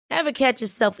Ever catch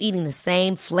yourself eating the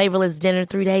same flavorless dinner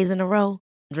 3 days in a row?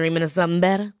 Dreaming of something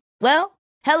better? Well,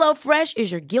 HelloFresh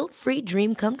is your guilt-free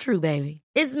dream come true, baby.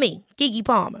 It's me, Keke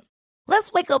Palmer.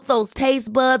 Let's wake up those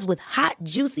taste buds with hot,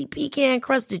 juicy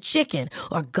pecan-crusted chicken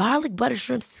or garlic butter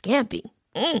shrimp scampi.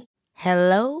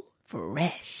 Hello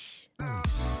Fresh.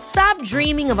 Stop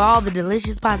dreaming of all the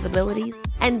delicious possibilities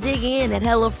and dig in at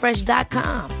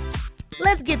HelloFresh.com.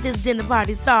 Let's get this dinner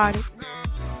party started.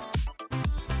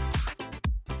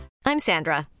 I'm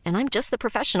Sandra, and I'm just the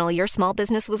professional your small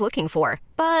business was looking for.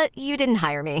 But you didn't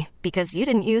hire me because you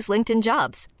didn't use LinkedIn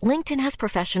Jobs. LinkedIn has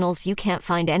professionals you can't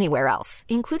find anywhere else,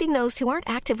 including those who aren't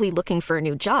actively looking for a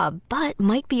new job, but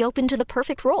might be open to the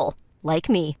perfect role, like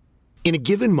me. In a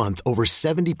given month, over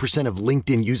 70% of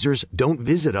LinkedIn users don't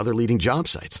visit other leading job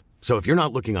sites. So if you're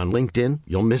not looking on LinkedIn,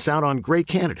 you'll miss out on great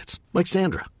candidates like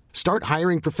Sandra. Start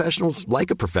hiring professionals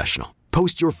like a professional.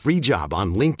 Post your free job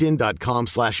on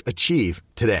linkedin.com/achieve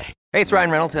today. Hey, it's Ryan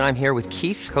Reynolds, and I'm here with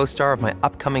Keith, co-star of my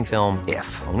upcoming film,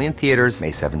 If, only in theaters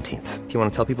May 17th. Do you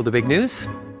want to tell people the big news?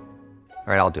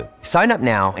 All right, I'll do it. Sign up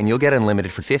now and you'll get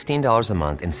unlimited for $15 a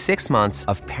month and 6 months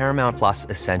of Paramount Plus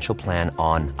Essential Plan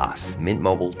on us.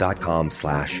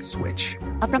 MintMobile.com/switch.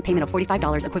 Upfront payment of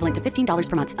 $45 equivalent to $15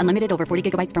 per month. Unlimited over 40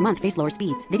 gigabytes per month. Face lower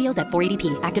speeds. Videos at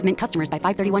 480p. Active Mint customers by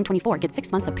 531.24 get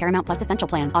 6 months of Paramount Plus Essential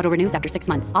Plan. Auto renews after 6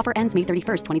 months. Offer ends May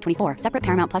 31st, 2024. Separate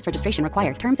Paramount Plus registration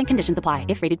required. Terms and conditions apply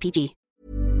if rated PG.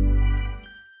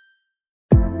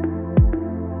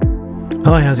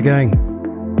 Hi, how's it going?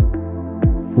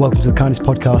 Welcome to the Kindness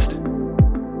Podcast.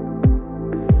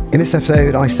 In this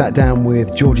episode, I sat down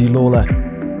with Georgie Lawlor,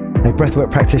 a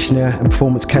breathwork practitioner and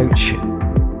performance coach,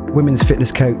 women's fitness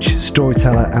coach,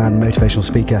 storyteller, and motivational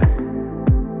speaker.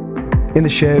 In the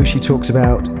show, she talks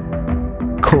about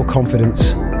core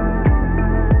confidence,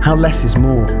 how less is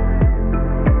more,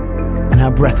 and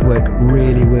how breathwork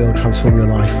really will transform your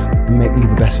life and make you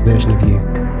the best version of you.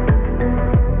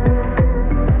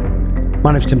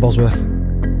 My name's Tim Bosworth,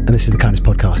 and this is the Kindness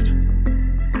Podcast.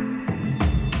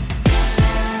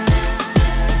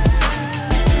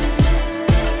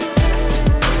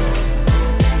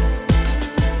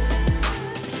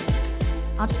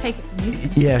 I'll just take it from you.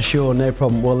 Yeah, sure, no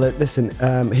problem. Well, listen,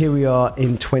 here we are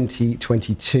in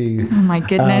 2022. Oh my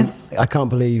goodness. I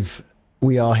can't believe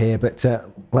we are here, but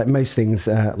like most things,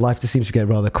 life just seems to go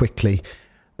rather quickly.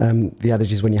 The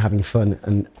adage is when you're having fun,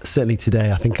 and certainly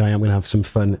today I think I am going to have some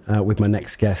fun with my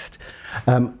next guest.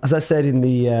 As I said in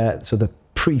the sort of the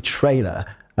pre-trailer,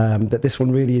 that this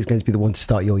one really is going to be the one to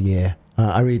start your year.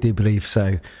 I really do believe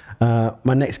so.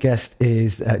 My next guest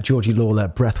is Georgie Lawlor,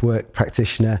 breathwork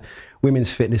practitioner, women's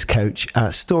fitness coach,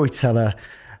 storyteller,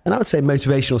 and I would say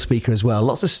motivational speaker as well.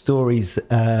 Lots of stories.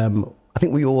 I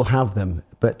think we all have them,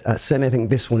 but certainly I think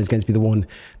this one is going to be the one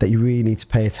that you really need to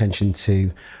pay attention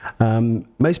to.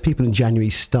 Most people in January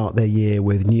start their year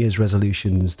with New Year's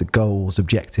resolutions, the goals,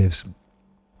 objectives.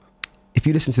 If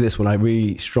you listen to this one, I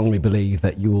really strongly believe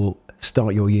that you will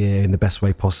start your year in the best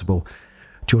way possible.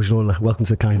 Georgie Lawlor, welcome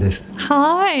to the Kindness.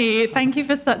 Hi, thank you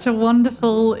for such a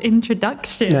wonderful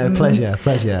introduction. No, pleasure.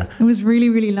 It was really,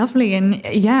 really lovely. And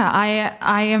yeah,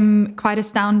 I am quite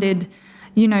astounded,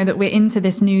 that we're into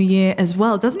this new year as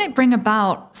well. Doesn't it bring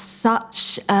about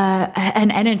such an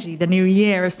energy, the new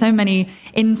year, of so many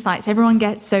insights? Everyone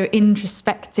gets so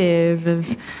introspective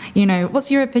of,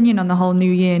 what's your opinion on the whole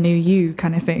new year, new you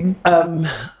kind of thing?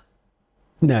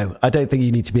 No, I don't think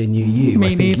you need to be a new you.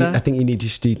 Me neither. I think you need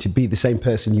to be the same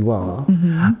person you are.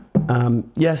 Mm-hmm.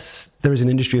 Yes, there is an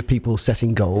industry of people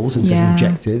setting goals and setting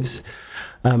objectives.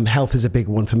 Health is a big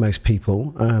one for most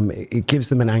people. It gives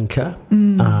them an anchor.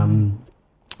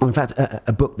 In fact,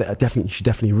 a book that you should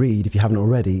definitely read if you haven't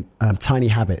already, Tiny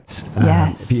Habits,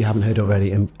 yes. If you haven't heard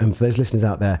already. And for those listeners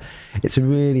out there, it's a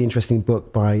really interesting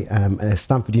book by a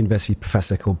Stanford University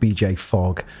professor called B.J.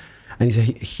 Fogg. And he's a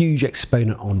huge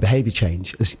exponent on behaviour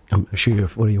change, as I'm sure you're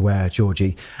fully aware,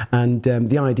 Georgie. And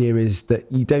the idea is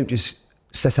that you don't just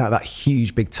set out that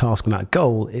huge, big task on that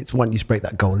goal. It's when you break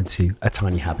that goal into a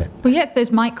tiny habit. Well, yeah, it's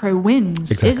those micro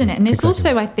wins, isn't it? And it's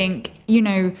also, I think,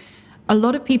 a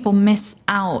lot of people miss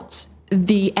out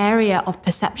the area of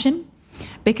perception,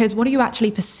 because what are you actually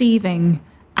perceiving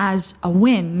as a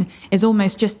win is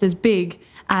almost just as big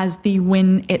as the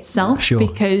win itself. Sure.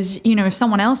 Because, if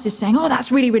someone else is saying, oh,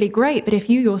 that's really, really great, but if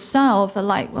you yourself are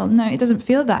like, well, no, it doesn't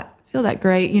feel that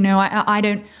great. I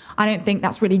don't think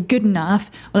that's really good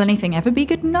enough. Will anything ever be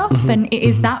good enough? Mm-hmm. And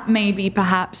is that maybe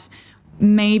perhaps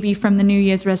maybe from the New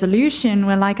Year's resolution,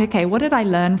 we're like, okay, what did I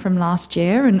learn from last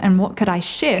year, and what could I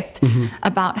shift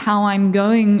about how I'm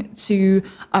going to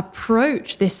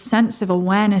approach this sense of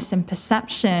awareness and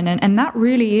perception? And that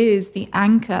really is the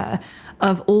anchor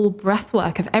of all breath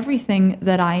work, of everything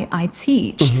that I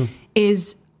teach,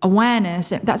 is awareness.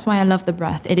 That's why I love the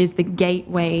breath. It is the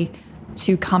gateway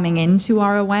to coming into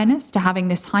our awareness, to having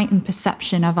this heightened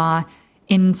perception of our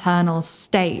internal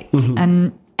states.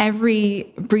 And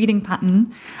every breathing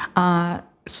pattern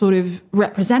sort of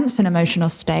represents an emotional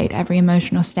state. Every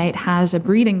emotional state has a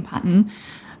breathing pattern.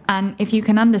 And if you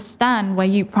can understand where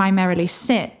you primarily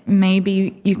sit,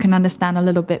 maybe you can understand a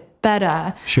little bit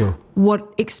better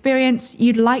what experience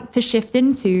you'd like to shift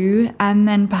into, and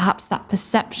then perhaps that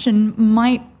perception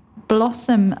might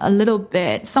blossom a little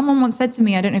bit. Someone once said to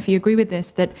me, I don't know if you agree with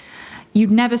this, that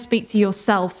you'd never speak to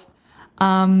yourself,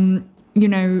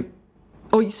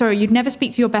 you'd never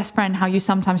speak to your best friend how you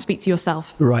sometimes speak to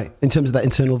yourself. Right. In terms of that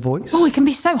internal voice? Oh, we can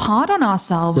be so hard on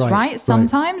ourselves, right?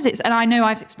 Sometimes and I know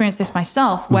I've experienced this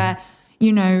myself, where,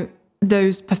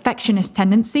 those perfectionist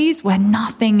tendencies where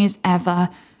nothing is ever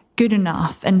good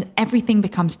enough and everything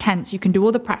becomes tense. You can do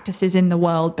all the practices in the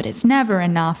world, but it's never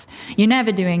enough. You're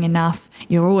never doing enough.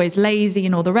 You're always lazy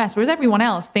and all the rest. Whereas everyone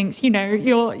else thinks,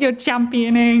 you're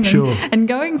championing and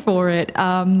going for it.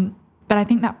 But I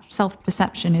think that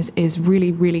self-perception is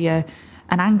really, really an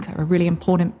anchor, a really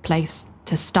important place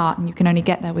to start. And you can only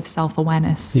get there with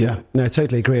self-awareness. Yeah, no, I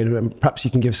totally agree. And perhaps you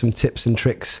can give some tips and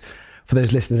tricks for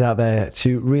those listeners out there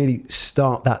to really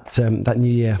start that new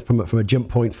year from a jump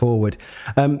point forward.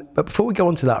 But before we go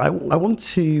on to that, I want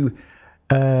to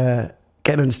get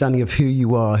an understanding of who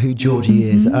you are, who Georgie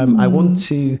is. I want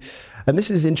to, and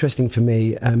this is interesting for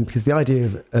me, because the idea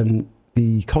of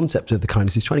the concept of the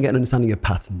kindness is trying to get an understanding of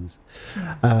patterns.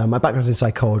 My background is in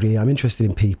psychology. I'm interested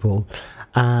in people.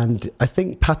 And I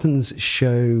think patterns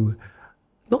show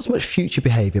not so much future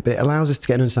behavior, but it allows us to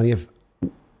get an understanding of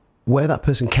where that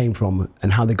person came from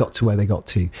and how they got to where they got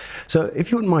to. So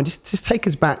if you wouldn't mind, just take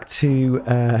us back to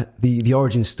the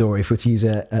origin story, if we're to use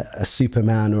a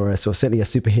Superman or certainly a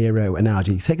superhero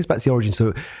analogy. Take us back to the origin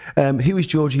story. Who is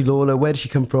Georgie Lawlor? Where did she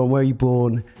come from? Where are you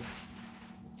born?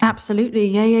 Absolutely.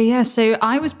 Yeah. So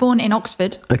I was born in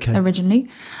Oxford originally.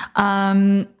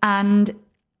 And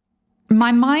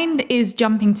my mind is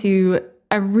jumping to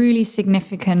a really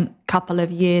significant couple of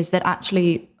years that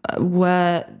actually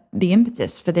were the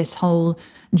impetus for this whole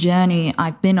journey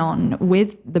I've been on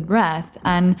with the breath.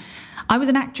 And I was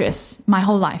an actress my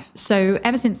whole life. So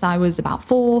ever since I was about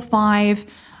 4 or 5,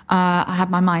 I had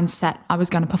my mind set. I was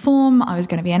going to perform. I was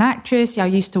going to be an actress. I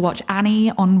used to watch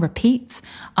Annie on repeat,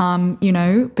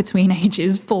 between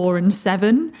ages 4 and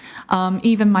 7.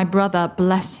 Even my brother,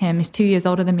 bless him, is 2 years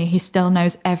older than me. He still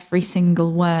knows every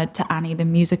single word to Annie the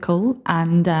musical,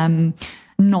 and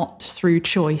not through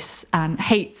choice, and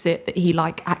hates it that he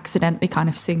accidentally kind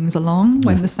of sings along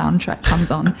when the soundtrack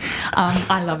comes on.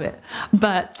 I love it.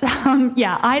 But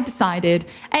I decided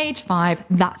age 5,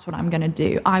 that's what I'm going to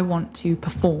do. I want to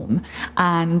perform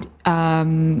and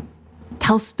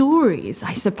tell stories,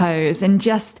 I suppose, and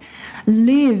just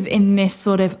live in this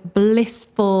sort of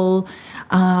blissful,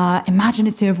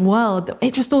 imaginative world.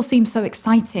 It just all seemed so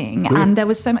exciting, and there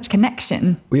was so much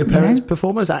connection. Were your parents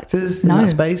performers, actors in that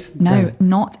space? No,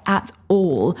 not at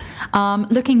all.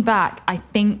 Looking back, I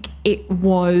think it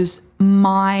was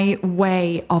my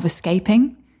way of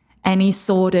escaping any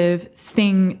sort of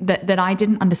thing that I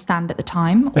didn't understand at the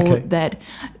time, or that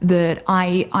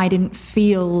I didn't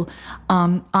feel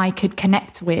I could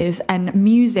connect with, and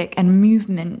music and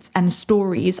movement and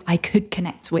stories I could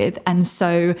connect with. And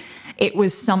so it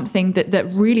was something that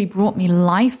really brought me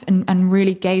life and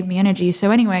really gave me energy. So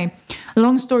anyway,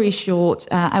 long story short,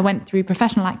 I went through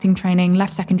professional acting training,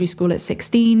 left secondary school at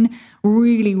 16,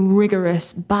 really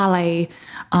rigorous ballet,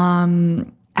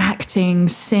 acting,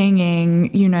 singing,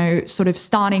 sort of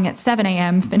starting at 7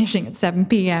 a.m., finishing at 7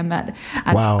 p.m. at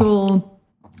school.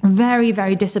 Very,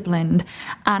 very disciplined.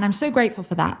 And I'm so grateful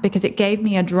for that, because it gave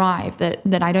me a drive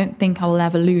that I don't think I will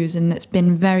ever lose, and that's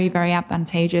been very, very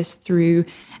advantageous through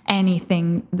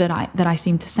anything that I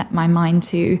seem to set my mind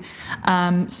to.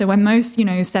 So when most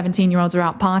 17-year-olds are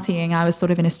out partying, I was sort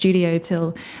of in a studio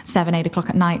till 7, 8 o'clock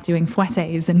at night doing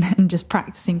fouettes and just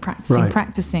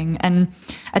practicing. And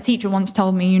a teacher once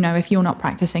told me, if you're not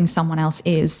practicing, someone else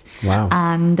is. Wow.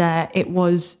 And it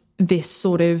was this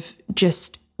sort of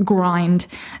just grind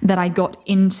that I got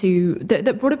into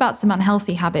that brought about some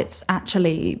unhealthy habits,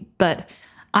 actually, but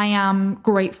I am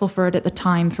grateful for it at the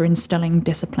time, for instilling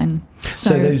discipline.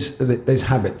 So those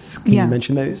habits, can you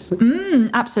mention those?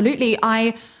 Absolutely.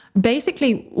 I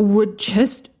basically would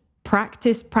just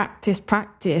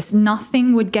practice.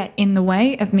 Nothing would get in the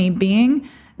way of me being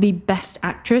the best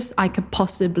actress I could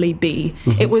possibly be.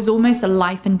 It was almost a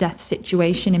life and death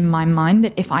situation in my mind,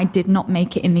 that if I did not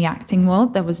make it in the acting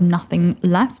world, there was nothing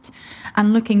left.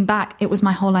 And looking back, it was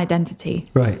my whole identity.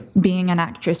 Right. Being an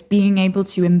actress, being able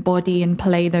to embody and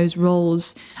play those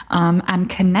roles, and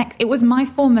connect. It was my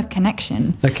form of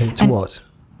connection. Okay, to what?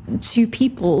 To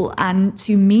people and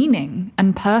to meaning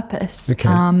and purpose.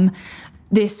 Okay.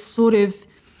 This sort of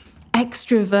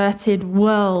extroverted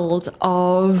world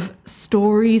of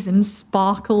stories and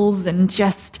sparkles and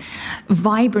just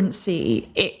vibrancy.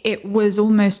 It was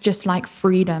almost just like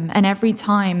freedom. And every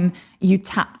time you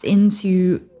tapped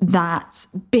into that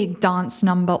big dance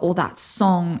number or that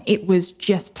song, it was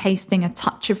just tasting a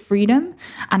touch of freedom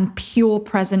and pure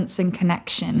presence and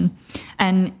connection.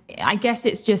 And I guess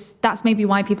it's just, that's maybe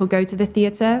why people go to the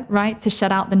theater, right? To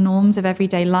shut out the norms of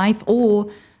everyday life, or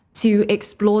to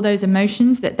explore those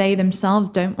emotions that they themselves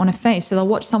don't want to face. So they'll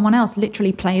watch someone else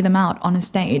literally play them out on a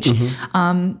stage.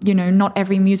 Not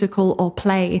every musical or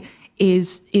play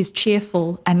is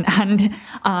cheerful and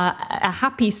a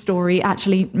happy story.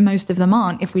 Actually, most of them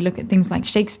aren't. If we look at things like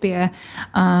Shakespeare,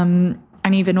 and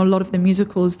even a lot of the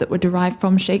musicals that were derived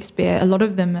from Shakespeare, a lot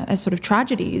of them are sort of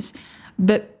tragedies.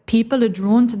 But people are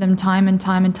drawn to them time and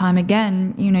time and time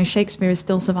again. Shakespeare is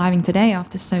still surviving today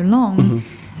after so long,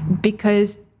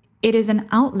 because it is an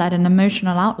outlet, an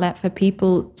emotional outlet for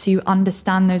people to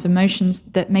understand those emotions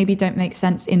that maybe don't make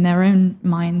sense in their own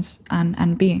minds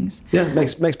and beings. Yeah,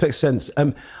 makes perfect sense.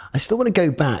 I still want to go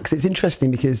back, because it's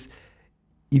interesting, because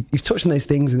you've touched on those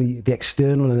things, and the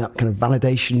external and that kind of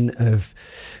validation of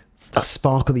that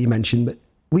sparkle that you mentioned, but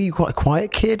were you quite a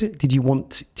quiet kid? Did you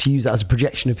want to use that as a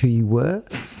projection of who you were?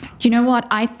 Do you know what?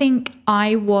 I think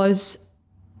I was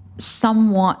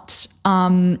somewhat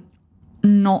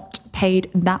not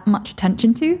paid that much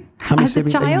attention to as a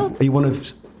child. Are you one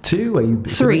of two? Are you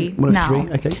three? One of now. three?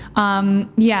 Okay.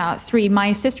 3.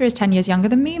 My sister is 10 years younger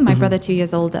than me. My brother 2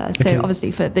 years older. So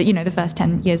obviously for the first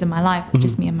 10 years of my life, it was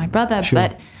just me and my brother. Sure.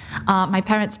 But my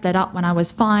parents split up when I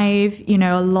was 5.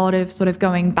 A lot of sort of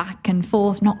going back and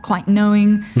forth, not quite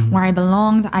knowing where I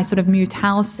belonged. I sort of moved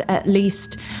house at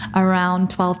least around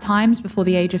 12 times before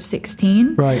the age of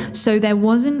 16. Right. So there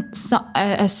wasn't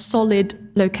a solid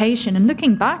location. And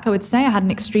looking back, I would say I had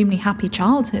an extremely happy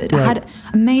childhood. Right. I had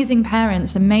amazing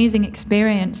parents, amazing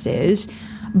experiences.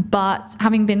 But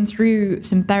having been through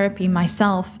some therapy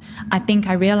myself, I think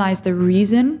I realized the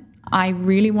reason I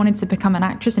really wanted to become an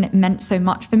actress, and it meant so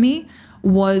much for me,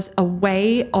 was a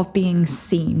way of being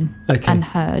seen and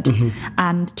heard,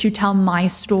 and to tell my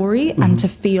story and to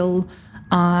feel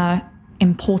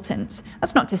important.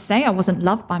 That's not to say I wasn't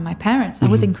loved by my parents. I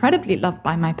was incredibly loved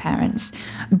by my parents,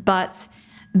 but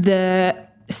the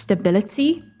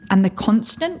stability and the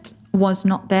constant was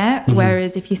not there.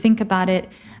 Whereas if you think about it,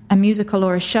 a musical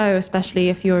or a show, especially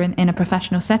if you're in a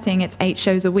professional setting, it's 8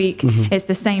 shows a week. It's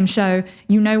the same show.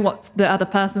 You know what the other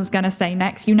person's going to say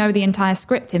next. You know the entire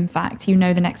script, in fact. You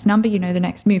know the next number. You know the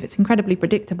next move. It's incredibly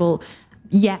predictable.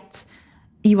 Yet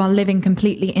you are living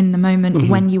completely in the moment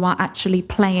when you are actually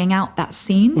playing out that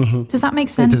scene. Does that make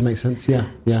sense? It does make sense, yeah.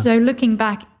 So looking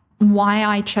back, why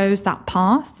I chose that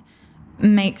path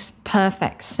makes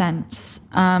perfect sense.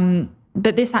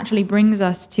 But this actually brings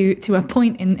us to a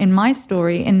point in my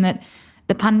story, in that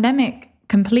the pandemic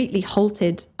completely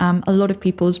halted a lot of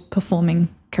people's performing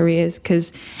careers,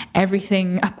 because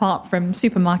everything apart from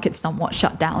supermarkets somewhat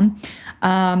shut down.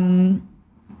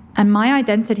 And my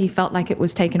identity felt like it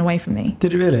was taken away from me.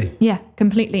 Did it really? Yeah,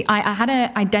 completely. I had an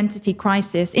identity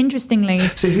crisis. Interestingly...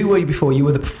 So who were you before? You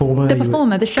were the performer? The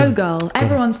performer, the showgirl.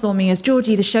 Everyone saw me as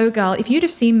Georgie, the showgirl. If you'd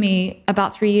have seen me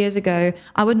about 3 years ago,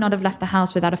 I would not have left the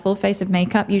house without a full face of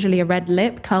makeup, usually a red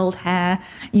lip, curled hair,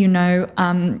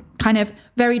 kind of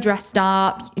very dressed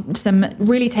up,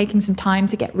 really taking some time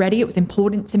to get ready. It was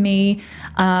important to me.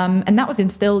 And that was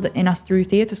instilled in us through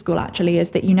theatre school, actually,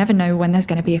 is that you never know when there's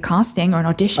going to be a casting or an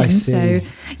audition. So,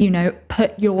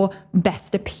 put your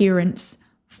best appearance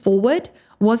forward.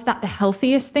 Was that the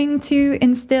healthiest thing to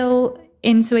instill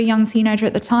into a young teenager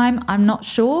at the time? I'm not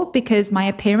sure, because my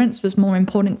appearance was more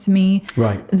important to me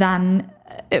than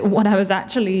what I was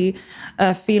actually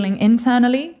feeling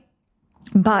internally.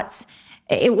 But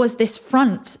it was this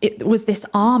front, it was this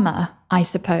armor, I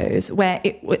suppose, where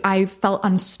I felt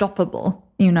unstoppable,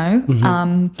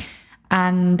 and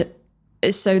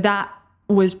so that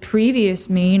was previous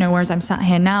me, whereas I'm sat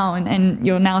here now, and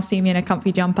you'll now see me in a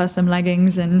comfy jumper, some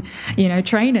leggings, and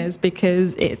trainers,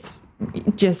 because it's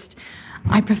just,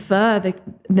 I prefer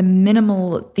the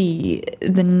minimal, the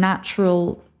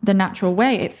natural the natural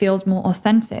way. It feels more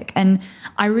authentic. And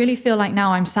I really feel like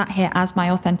now I'm sat here as my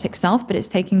authentic self, but it's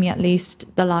taking me at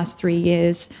least the last 3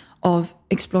 years of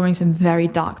exploring some very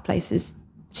dark places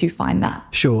to find that.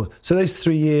 Sure. So those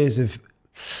 3 years of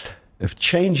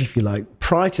change, if you like,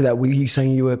 prior to that, were you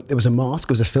saying it was a mask,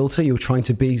 it was a filter, you were trying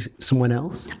to be someone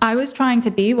else? I was trying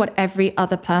to be what every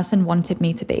other person wanted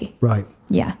me to be. Right.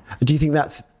 Yeah. Do you think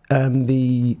that's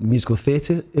the musical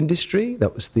theatre industry?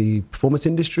 That was the performance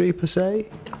industry, per se?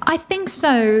 I think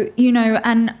so,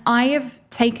 and I have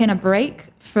taken a break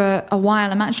for a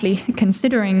while. I'm actually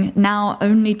considering now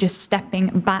only just stepping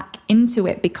back into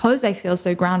it because I feel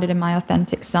so grounded in my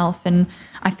authentic self, and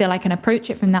I feel I can approach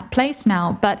it from that place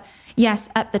now. But yes,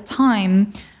 at the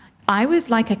time, I was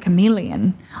like a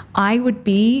chameleon. I would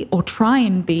be, or try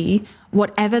and be,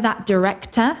 whatever that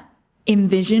director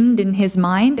envisioned in his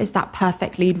mind as that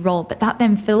perfect lead role. But that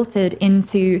then filtered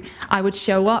into, I would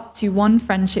show up to one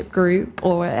friendship group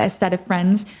or a set of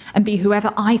friends and be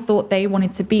whoever I thought they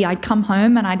wanted to be. I'd come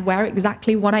home and I'd wear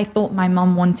exactly what I thought my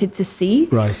mum wanted to see.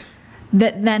 Right.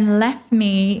 That then left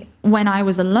me, when I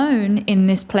was alone, in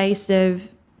this place of,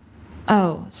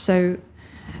 oh, so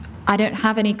I don't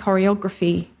have any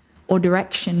choreography or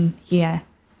direction here.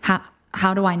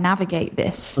 How do I navigate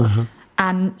this? Uh-huh.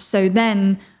 And so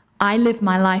then I live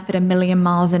my life at 1,000,000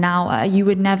 miles an hour. You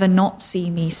would never not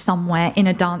see me somewhere in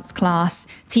a dance class,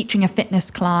 teaching a fitness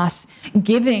class,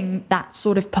 giving that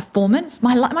sort of performance.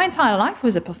 My entire life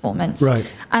was a performance. Right.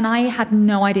 And I had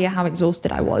no idea how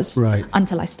exhausted I was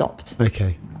until I stopped.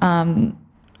 Okay. And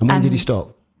when did you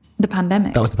stop? The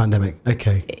pandemic. That was the pandemic.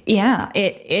 Okay. Yeah,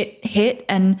 it hit,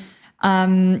 and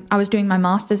I was doing my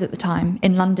master's at the time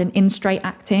in London in straight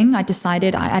acting. I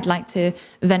decided I'd like to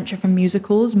venture from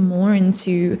musicals more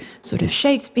into sort of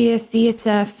Shakespeare,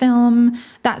 theatre, film,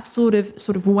 that sort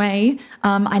of way.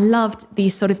 I loved the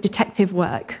sort of detective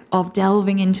work of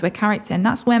delving into a character, and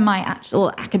that's where my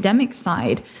actual academic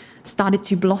side started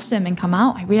to blossom and come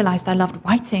out. I realized I loved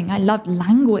writing, I loved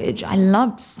language, I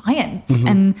loved science,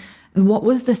 and what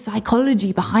was the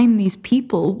psychology behind these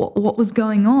people? What was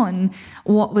going on?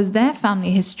 What was their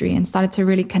family history? And started to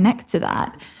really connect to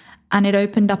that. And it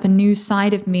opened up a new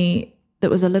side of me that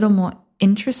was a little more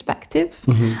introspective.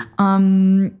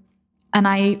 And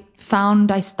I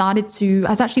found I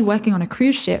was actually working on a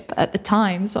cruise ship at the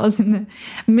time. So I was in the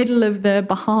middle of the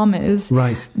Bahamas.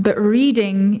 Right. But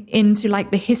reading into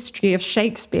like the history of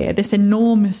Shakespeare, this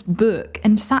enormous book,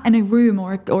 and sat in a room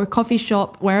or a coffee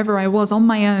shop, wherever I was, on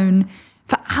my own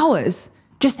for hours,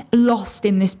 just lost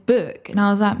in this book. And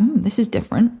I was like, this is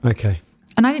different. Okay.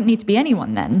 And I didn't need to be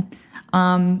anyone then,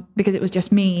 because it was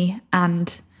just me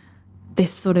and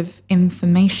this sort of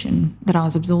information that I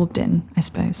was absorbed in, I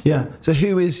suppose. Yeah. So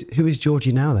who is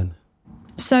Georgie now then?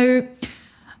 So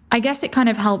I guess it kind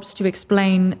of helps to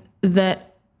explain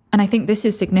that, and I think this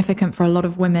is significant for a lot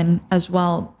of women as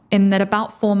well, in that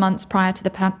about 4 months prior to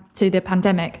the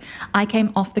pandemic, I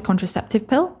came off the contraceptive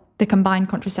pill, the combined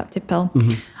contraceptive pill.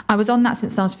 I was on that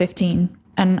since I was 15,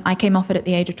 and I came off it at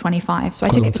the age of 25. So I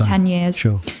took it for 10 years.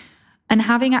 Sure. And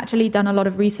having actually done a lot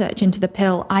of research into the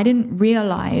pill, I didn't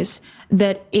realize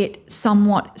that it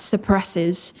somewhat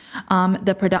suppresses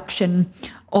the production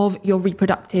of your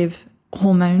reproductive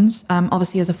hormones,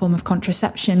 obviously as a form of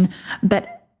contraception.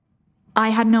 But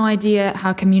I had no idea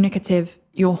how communicative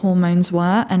your hormones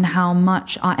were and how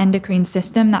much our endocrine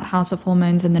system, that house of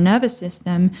hormones in the nervous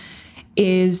system,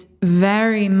 is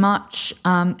very much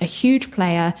a huge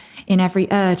player in every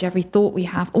urge, every thought we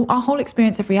have, or our whole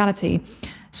experience of reality.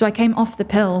 So I came off the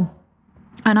pill,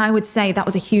 and I would say that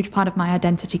was a huge part of my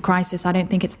identity crisis. I don't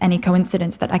think it's any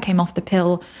coincidence that I came off the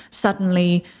pill,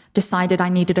 suddenly decided I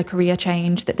needed a career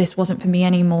change, that this wasn't for me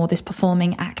anymore, this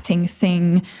performing, acting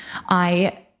thing.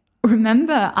 I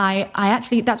remember I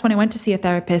actually, that's when I went to see a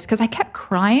therapist, because I kept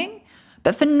crying,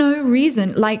 but for no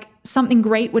reason. Like something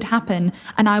great would happen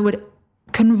and I would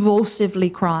convulsively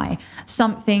cry.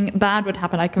 Something bad would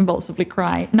happen, I'd convulsively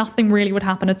cry. Nothing really would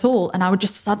happen at all. And I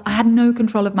had no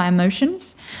control of my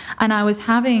emotions. And I was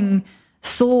having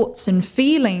thoughts and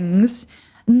feelings,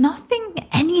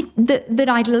 that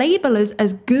I'd label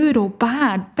as good or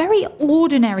bad, very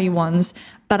ordinary ones,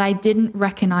 but I didn't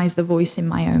recognize the voice in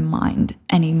my own mind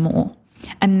anymore.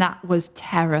 And that was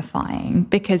terrifying,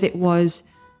 because it was,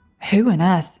 who on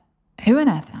earth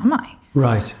am I?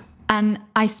 Right. And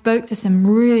I spoke to some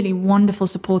really wonderful,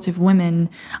 supportive women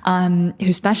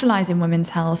who specialize in women's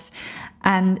health.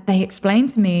 And they explained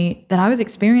to me that I was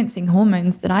experiencing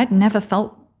hormones that I'd never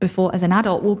felt before as an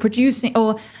adult, or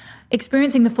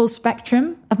experiencing the full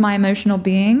spectrum of my emotional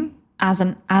being as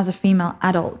a female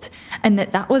adult. And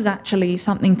that was actually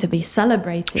something to be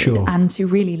celebrated and to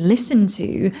really listen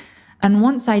to. And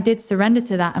once I did surrender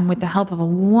to that, and with the help of a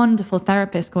wonderful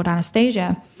therapist called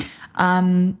Anastasia,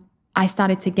 I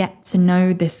started to get to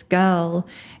know this girl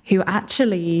who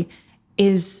actually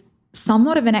is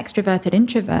somewhat of an extroverted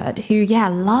introvert who,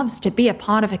 loves to be a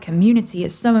part of a community.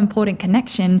 It's so important,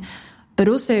 connection, but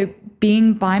also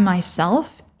being by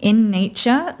myself in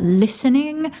nature,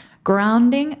 listening,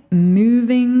 grounding,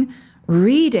 moving,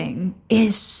 reading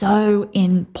is so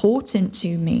important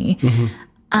to me.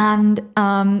 And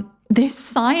this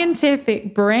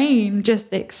scientific brain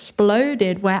just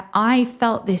exploded where I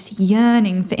felt this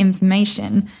yearning for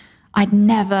information I'd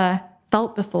never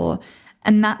felt before.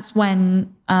 And that's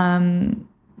when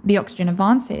The Oxygen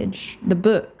Advantage, the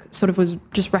book, sort of was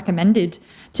just recommended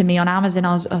to me on Amazon.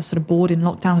 I was sort of bored in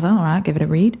lockdown. I was like, all right, give it a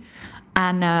read.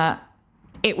 And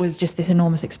it was just this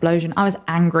enormous explosion. I was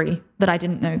angry that I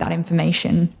didn't know that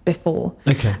information before.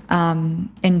 Okay.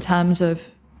 In terms of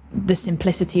the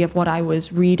simplicity of what I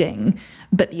was reading,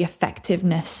 but the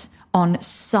effectiveness on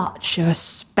such a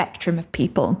spectrum of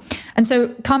people. And so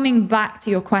coming back to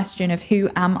your question of who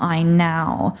am I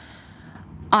now,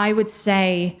 I would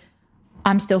say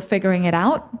I'm still figuring it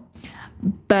out,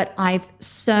 but I've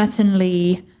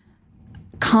certainly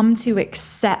come to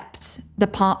accept the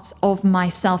parts of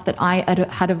myself that I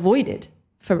had avoided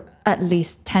for at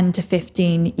least 10 to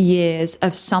 15 years,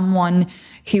 of someone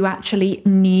who actually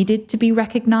needed to be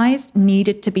recognized,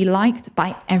 needed to be liked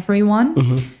by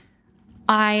everyone.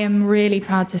 I am really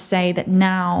proud to say that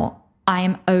now I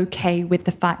am okay with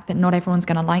the fact that not everyone's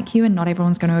going to like you and not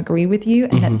everyone's going to agree with you,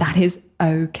 and that is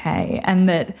okay, and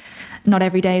that not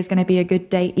every day is going to be a good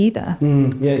day either.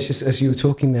 Yeah, it's just, as you were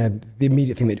talking there, the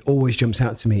immediate thing that always jumps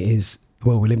out to me is the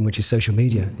world we live in, which is social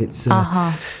media.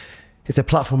 It's a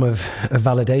platform of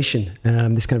validation,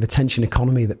 this kind of attention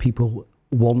economy that people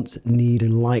want, need,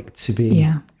 and like to be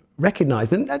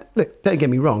recognised. And look, don't get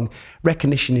me wrong,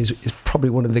 recognition is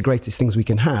probably one of the greatest things we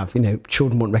can have. You know,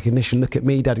 children want recognition. Look at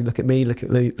me, Daddy. Look at me. Look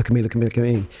at me. Look at me. Look at me. Look at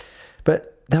me.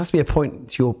 But there has to be a point.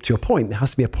 To your point, there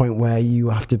has to be a point where you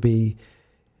have to be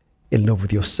in love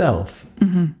with yourself,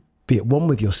 be at one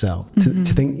with yourself, to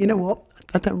think, you know what,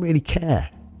 I don't really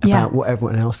care about what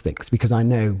everyone else thinks, because I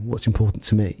know what's important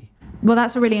to me. Well,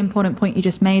 that's a really important point you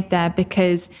just made there,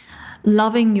 because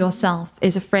loving yourself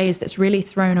is a phrase that's really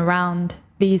thrown around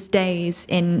these days.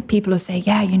 In people who say,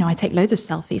 I take loads of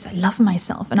selfies, I love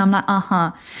myself. And I'm like,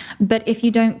 But if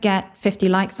you don't get 50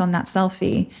 likes on that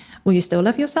selfie, will you still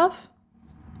love yourself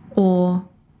or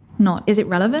not? Is it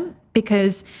relevant?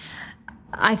 Because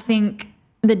I think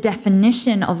the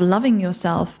definition of loving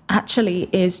yourself actually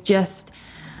is just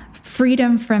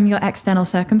freedom from your external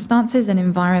circumstances and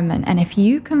environment. And if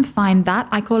you can find that,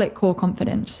 I call it core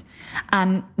confidence.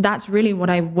 And that's really what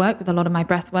I work with a lot of my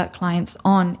breathwork clients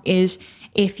on, is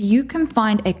if you can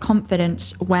find a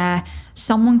confidence where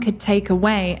someone could take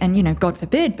away, and, God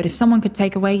forbid, but if someone could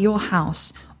take away your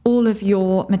house, all of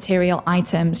your material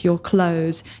items, your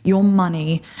clothes, your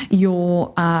money,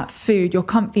 your food, your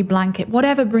comfy blanket,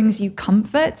 whatever brings you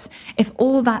comfort, if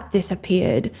all that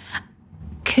disappeared,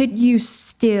 could you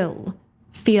still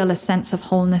feel a sense of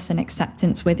wholeness and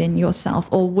acceptance within yourself?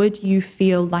 Or would you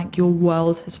feel like your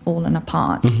world has fallen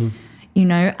apart?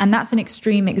 And that's an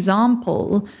extreme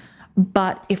example.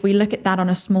 But if we look at that on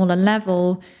a smaller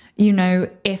level,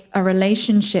 if a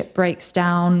relationship breaks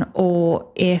down, or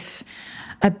if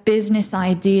a business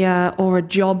idea or a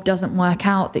job doesn't work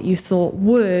out that you thought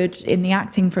would, in the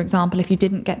acting, for example, if you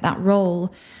didn't get that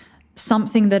role,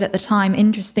 something that at the time,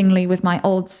 interestingly, with my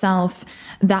old self,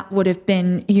 that would have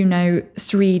been,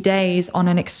 3 days on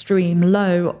an extreme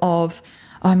low of,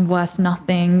 I'm worth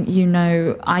nothing,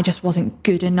 I just wasn't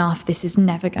good enough, this is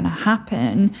never going to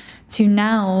happen, to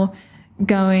now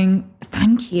going,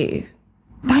 thank you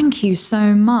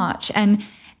so much. And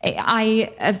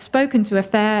I have spoken to a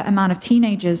fair amount of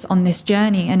teenagers on this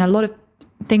journey, and a lot of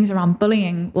things around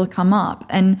bullying will come up.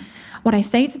 And what I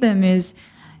say to them is,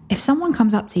 if someone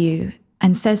comes up to you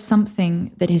and says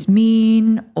something that is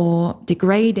mean or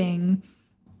degrading,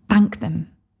 thank them.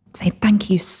 Say, thank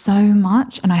you so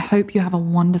much, and I hope you have a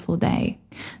wonderful day.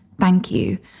 Thank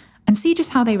you. And see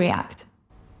just how they react.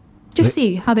 Just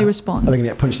see how they respond. Are they going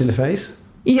to get punched in the face?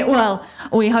 Yeah, well,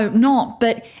 we hope not.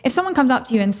 But if someone comes up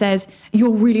to you and says,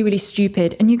 you're really, really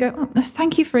stupid, and you go, oh,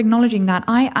 thank you for acknowledging that.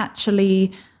 I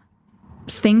actually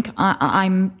think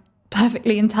I'm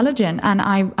perfectly intelligent, and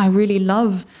I really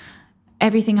love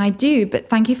everything I do, but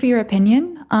thank you for your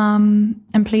opinion,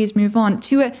 and please move on.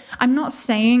 I'm not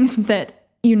saying that,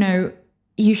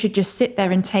 you should just sit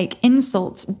there and take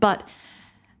insults, but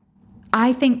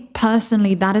I think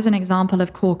personally that is an example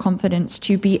of core confidence,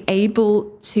 to be able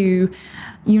to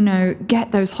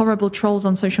get those horrible trolls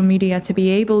on social media, to be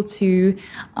able to,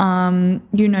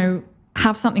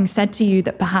 have something said to you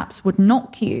that perhaps would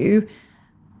knock you,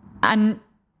 and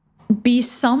be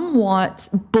somewhat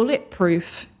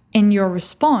bulletproof in your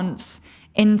response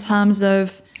in terms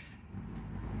of,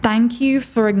 thank you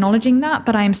for acknowledging that,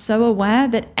 but I am so aware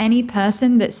that any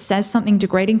person that says something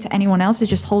degrading to anyone else is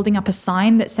just holding up a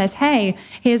sign that says, hey,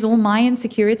 here's all my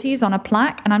insecurities on a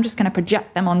plaque, and I'm just going to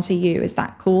project them onto you. Is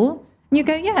that cool? And you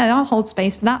go, yeah, I'll hold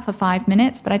space for that for 5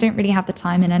 minutes, but I don't really have the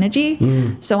time and energy.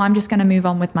 So I'm just going to move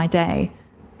on with my day.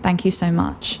 Thank you so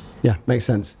much. Yeah, makes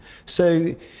sense.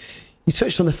 So you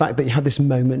touched on the fact that you had this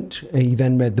moment, and you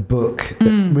then read the book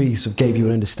that really sort of gave you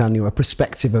an understanding or a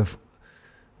perspective of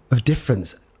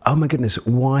difference. Oh my goodness,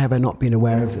 why have I not been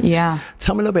aware of this? Yeah.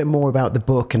 Tell me a little bit more about the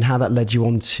book and how that led you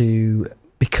on to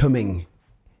becoming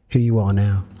who you are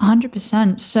now.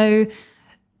 100%. So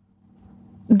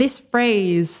this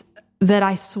phrase that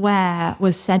I swear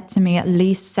was said to me at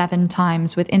least 7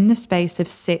 times within the space of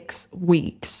 6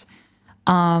 weeks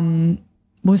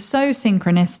was so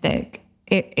synchronistic.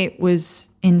 It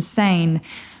was insane.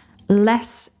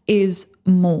 Less is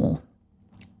more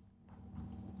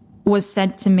was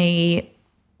said to me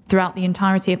throughout the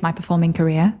entirety of my performing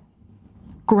career.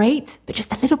 Great, but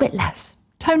just a little bit less.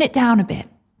 Tone it down a bit.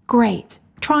 Great.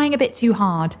 Trying a bit too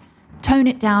hard. Tone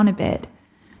it down a bit.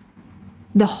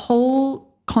 The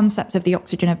whole concept of the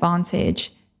oxygen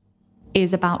advantage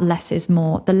is about less is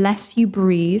more. The less you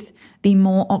breathe, the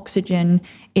more oxygen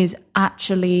is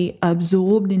actually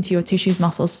absorbed into your tissues,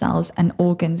 muscles, cells, and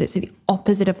organs. It's the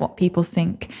opposite of what people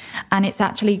think. And it's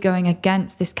actually going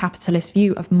against this capitalist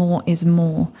view of more is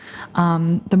more.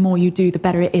 The more you do, the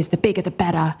better it is, the bigger, the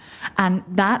better. And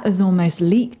that has almost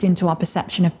leaked into our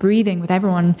perception of breathing, with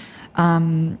everyone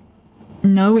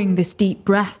knowing this deep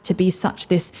breath to be such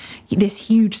this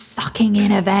huge sucking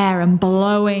in of air and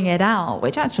blowing it out,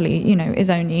 which actually, is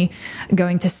only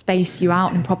going to space you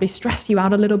out and probably stress you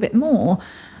out a little bit more.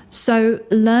 So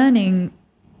learning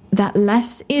that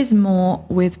less is more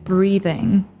with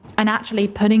breathing, and actually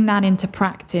putting that into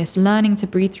practice, learning to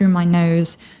breathe through my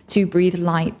nose, to breathe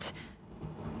light,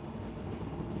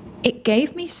 it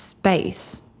gave me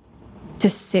space to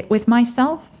sit with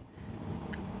myself,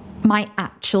 my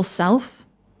actual self,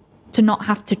 to not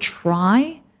have to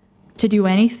try to do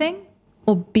anything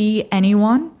or be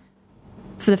anyone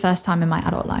for the first time in my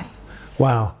adult life.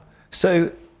 Wow.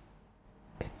 So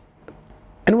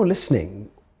anyone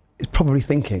listening is probably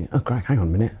thinking, oh, Greg, hang on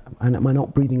a minute, am I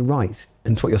not breathing right?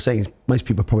 And what you're saying is most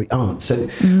people probably aren't. So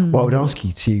what I would ask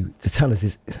you to tell us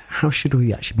is how should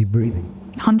we actually be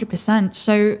breathing? 100%.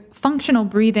 So functional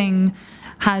breathing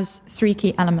has 3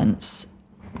 key elements.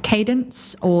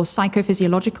 Cadence, or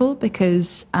psychophysiological,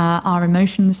 because our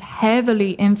emotions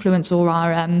heavily influence, or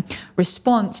our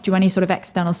response to any sort of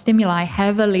external stimuli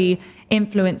heavily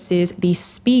influences the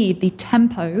speed, the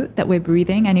tempo that we're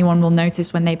breathing. Anyone will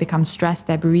notice when they become stressed,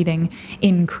 their breathing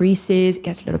increases, it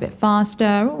gets a little bit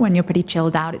faster. Or when you're pretty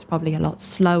chilled out, it's probably a lot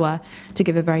slower, to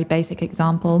give a very basic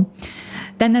example.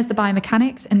 Then there's the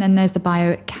biomechanics, and then there's the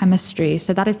biochemistry.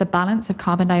 So that is the balance of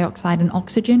carbon dioxide and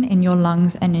oxygen in your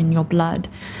lungs and in your blood.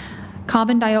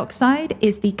 Carbon dioxide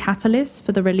is the catalyst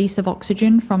for the release of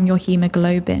oxygen from your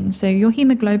hemoglobin. So your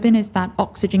hemoglobin is that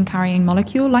oxygen-carrying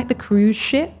molecule, like the cruise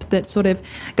ship that sort of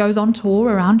goes on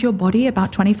tour around your body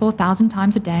about 24,000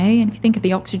 times a day. And if you think of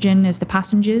the oxygen as the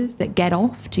passengers that get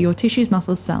off to your tissues,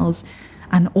 muscles, cells,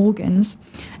 and organs.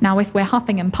 Now, if we're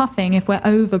huffing and puffing, if we're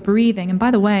over-breathing, and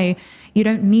by the way, you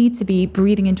don't need to be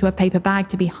breathing into a paper bag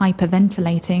to be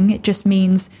hyperventilating. It just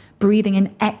means breathing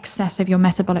in excess of your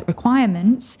metabolic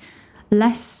requirements.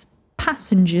 Less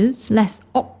passengers, less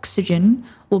oxygen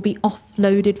will be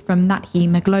offloaded from that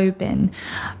hemoglobin.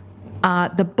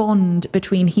 The bond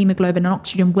between hemoglobin and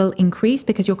oxygen will increase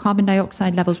because your carbon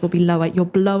dioxide levels will be lower. You're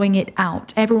blowing it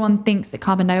out. Everyone thinks that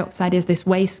carbon dioxide is this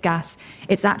waste gas.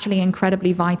 It's actually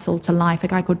incredibly vital to life. A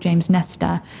guy called James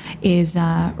Nestor is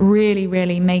really,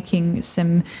 really making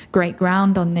some great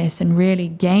ground on this and really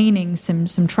gaining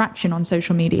some traction on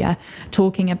social media,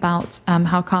 talking about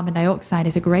how carbon dioxide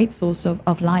is a great source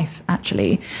of life,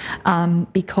 actually,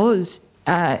 because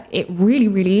it really,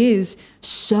 really is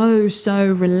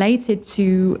so related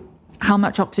to how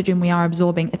much oxygen we are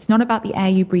absorbing. It's not about the air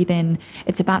you breathe in.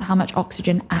 It's about how much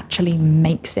oxygen actually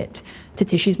makes it to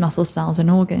tissues, muscles, cells, and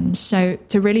organs. So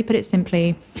to really put it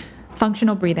simply,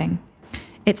 functional breathing,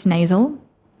 it's nasal,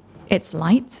 it's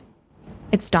light,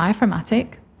 it's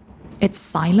diaphragmatic, it's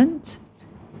silent,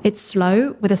 it's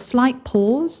slow with a slight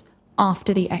pause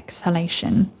after the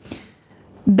exhalation.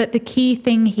 But the key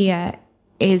thing here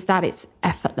is that it's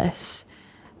effortless.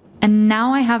 And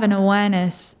now I have an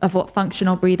awareness of what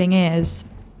functional breathing is.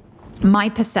 My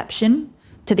perception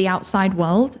to the outside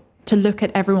world, to look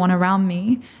at everyone around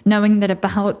me, knowing that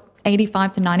about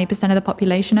 85 to 90% of the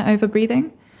population are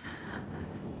overbreathing,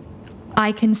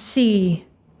 I can see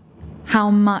how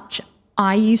much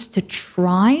I used to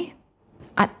try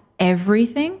at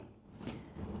everything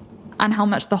and how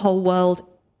much the whole world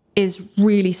is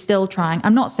really still trying.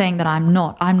 I'm not saying that I'm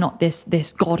not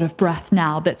this god of breath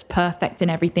now that's perfect in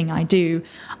everything I do.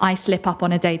 I slip up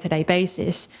on a day-to-day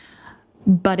basis,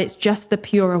 but it's just the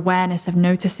pure awareness of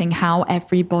noticing how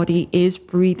everybody is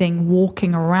breathing,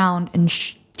 walking around, and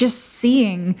just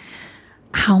seeing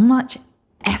how much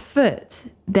effort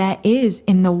there is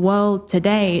in the world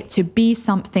today to be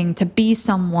something, to be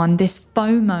someone. This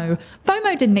FOMO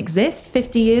didn't exist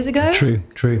 50 years ago.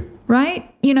 True.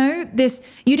 Right? You know,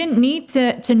 you didn't need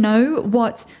to know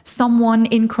what someone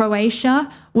in Croatia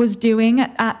was doing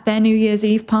at their New Year's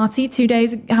Eve party 2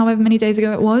 days, however many days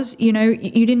ago it was. You know,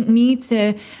 you didn't need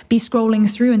to be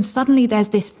scrolling through, and suddenly there's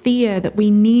this fear that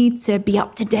we need to be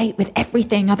up to date with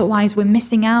everything. Otherwise we're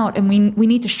missing out, and we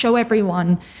need to show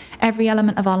everyone every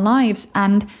element of our lives.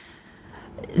 And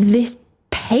this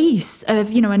pace of,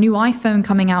 you know, a new iPhone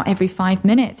coming out every 5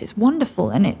 minutes, it's wonderful,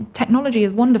 and technology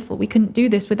is wonderful. We couldn't do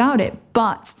this without it.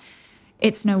 But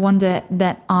it's no wonder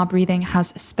that our breathing has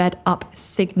sped up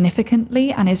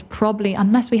significantly and is probably,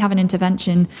 unless we have an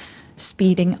intervention,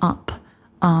 speeding up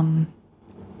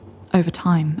over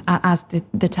time as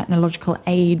the technological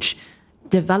age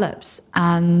develops.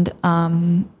 And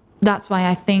that's why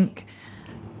I think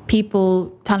people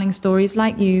telling stories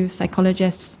like you,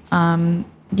 psychologists,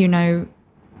 you know,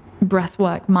 breath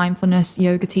work, mindfulness,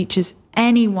 yoga teachers,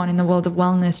 anyone in the world of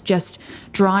wellness, just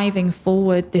driving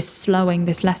forward this slowing,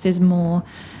 this less is more,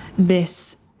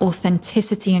 this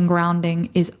authenticity and grounding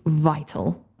is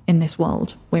vital in this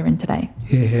world we're in today.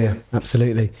 Yeah,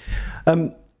 absolutely.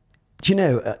 Do you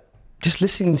know, just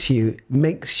listening to you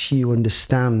makes you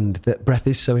understand that breath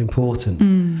is so important.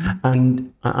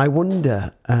 And I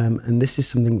wonder, and this is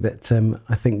something that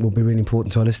I think will be really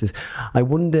important to our listeners, I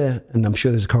wonder, and I'm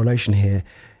sure there's a correlation here,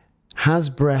 has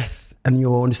breath and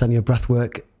your understanding of breath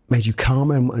work made you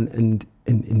calmer and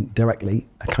indirectly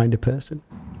a kinder person?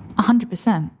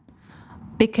 100%.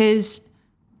 Because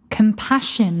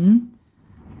compassion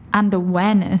and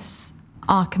awareness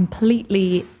are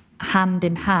completely hand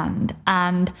in hand.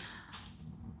 And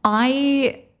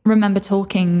I remember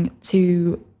talking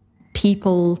to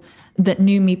people that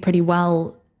knew me pretty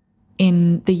well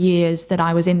in the years that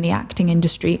I was in the acting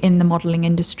industry, in the modeling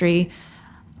industry.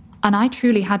 And I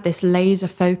truly had this laser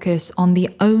focus on the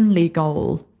only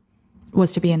goal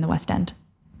was to be in the West End.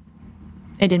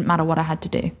 It didn't matter what I had to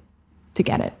do to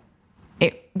get it.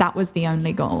 That was the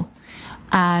only goal.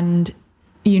 And,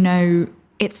 you know,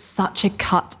 it's such a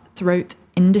cutthroat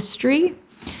industry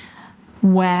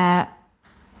where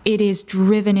it is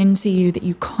driven into you that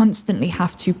you constantly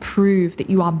have to prove that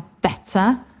you are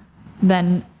better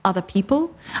than other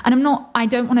people. And I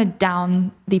don't want to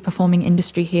down the performing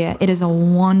industry here. It is a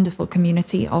wonderful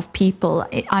community of people.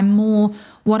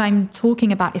 What I'm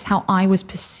talking about is how I was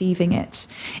perceiving it,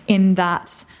 in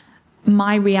that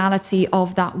my reality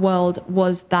of that world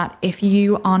was that if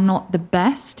you are not the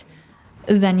best,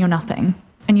 then you're nothing,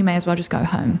 and you may as well just go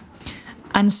home.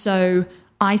 And so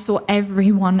I saw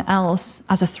everyone else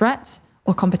as a threat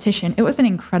or competition. It was an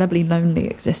incredibly lonely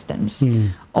existence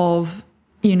of,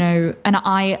 you know, and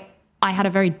I had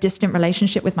a very distant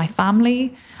relationship with my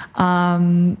family.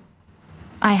 I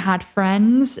had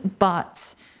friends,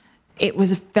 but it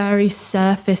was a very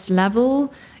surface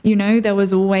level. You know, there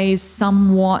was always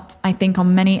somewhat, I think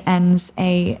on many ends,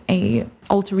 a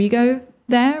alter ego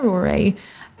there, or a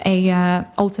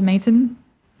ultimatum.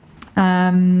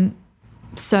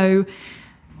 So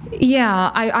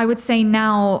yeah, I would say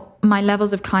now my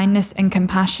levels of kindness and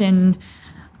compassion,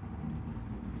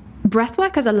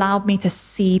 breathwork has allowed me to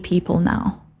see people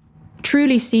now,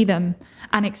 truly see them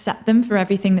and accept them for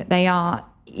everything that they are.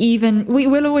 Even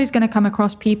we're always going to come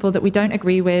across people that we don't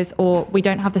agree with, or we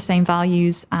don't have the same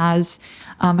values as.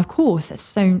 Of course, that's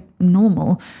so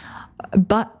normal.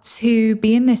 But to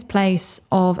be in this place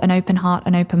of an open heart,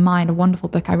 an open mind, a wonderful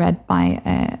book I read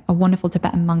by a wonderful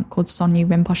Tibetan monk called Sonyu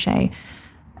Rinpoche,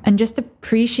 and just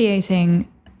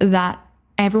appreciating that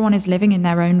everyone is living in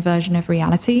their own version of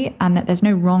reality, and that there's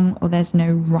no wrong or there's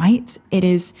no right. It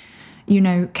is, you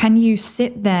know, can you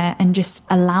sit there and just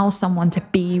allow someone to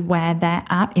be where they're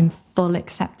at in full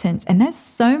acceptance? And there's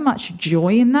so much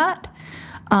joy in that.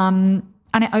 And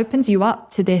it opens you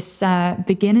up to this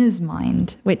beginner's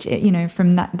mind, which, you know,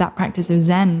 from that practice of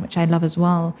Zen, which I love as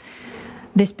well.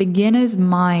 This beginner's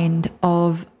mind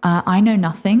of, I know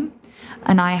nothing.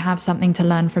 and I have something to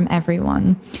learn from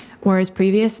everyone. Whereas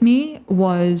previous me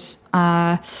was,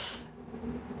 I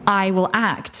will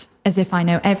act as if I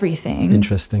know everything.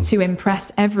 Interesting. To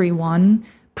impress everyone,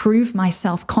 prove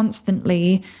myself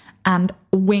constantly, and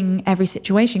wing every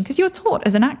situation. Because you're taught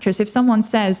as an actress, if someone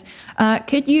says,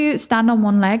 could you stand on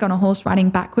one leg on a horse riding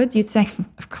backwards? You'd say,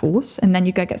 of course. And then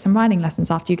you go get some riding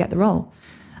lessons after you get the role.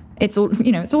 It's all,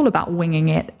 it's all about winging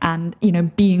it and,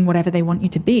 being whatever they want you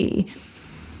to be.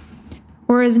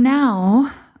 Whereas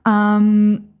now,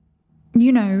 I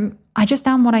just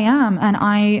am what I am. And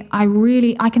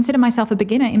I consider myself a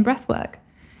beginner in breathwork.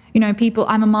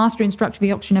 I'm a master instructor of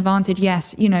the Oxygen Advantage.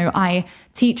 Yes, I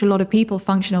teach a lot of people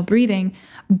functional breathing,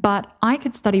 but I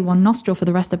could study one nostril for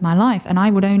the rest of my life and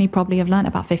I would only probably have learned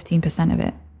about 15% of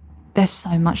it. There's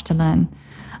so much to learn.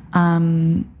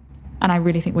 And I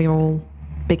really think we're all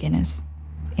beginners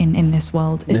in this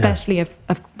world, especially of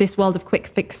this world of quick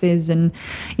fixes and,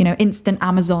 instant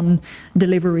Amazon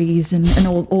deliveries and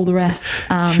all the rest.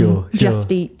 Sure.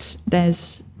 Just eat.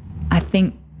 There's, I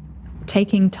think,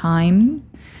 taking time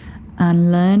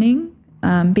and learning,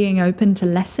 being open to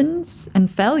lessons and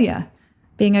failure,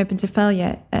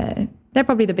 they're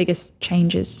probably the biggest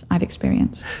changes I've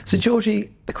experienced. So, Georgie,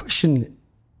 the question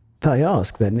that I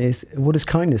ask then is, what does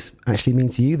kindness actually mean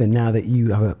to you then, now that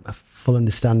you have a full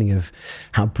understanding of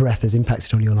how breath has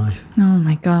impacted on your life? Oh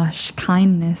my gosh,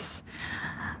 kindness.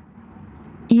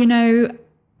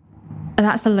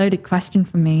 That's a loaded question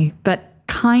for me, but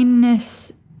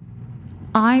kindness,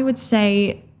 I would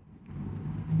say,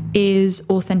 is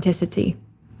authenticity.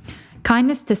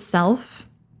 Kindness to self,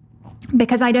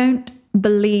 because I don't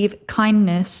believe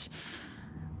kindness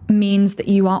means that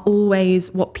you are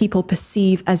always what people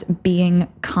perceive as being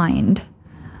kind.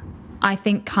 I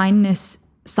think kindness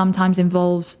sometimes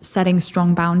involves setting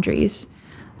strong boundaries,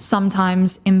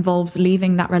 sometimes involves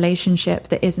leaving that relationship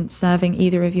that isn't serving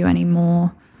either of you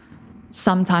anymore,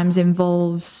 sometimes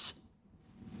involves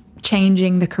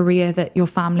changing the career that your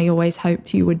family always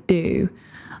hoped you would do.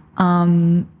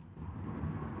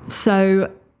 So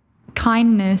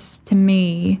kindness to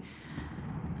me,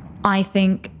 I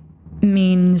think,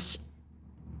 means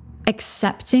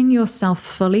accepting yourself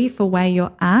fully for where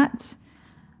you're at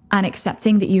and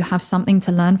accepting that you have something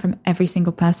to learn from every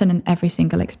single person and every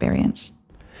single experience.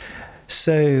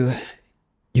 So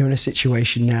you're in a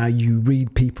situation now, you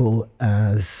read people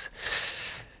as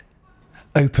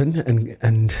open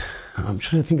and I'm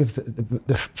trying to think of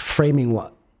the framing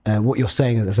what you're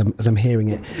saying as I'm hearing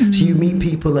it. So you meet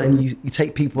people and you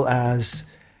take people as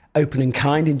open and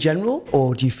kind in general,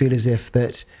 or do you feel as if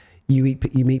that you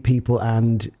meet people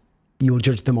and you'll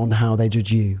judge them on how they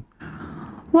judge you?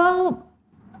 Well,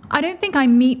 I don't think I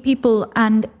meet people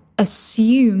and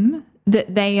assume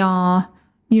that they are,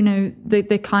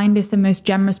 the kindest and most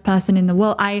generous person in the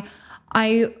world. I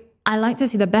like to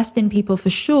see the best in people for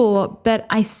sure, but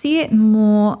I see it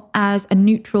more as a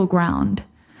neutral ground.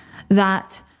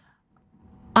 That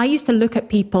I used to look at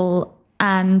people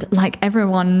and, like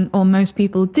everyone or most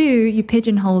people do, you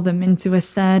pigeonhole them into a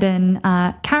certain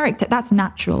character. That's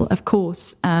natural, of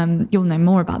course. You'll know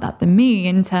more about that than me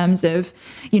in terms of,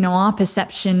 our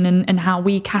perception and how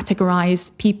we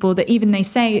categorize people, that even they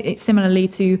say it similarly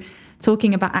to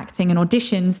talking about acting and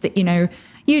auditions, that,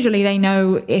 usually they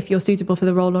know if you're suitable for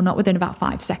the role or not within about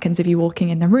 5 seconds of you walking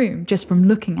in the room, just from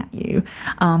looking at you.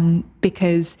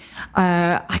 Because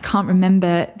I can't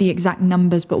remember the exact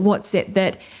numbers, but what's it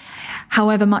that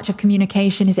however much of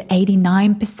communication, is it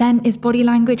 89% is body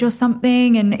language or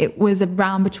something? And it was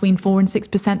around between 4 and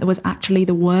 6% that was actually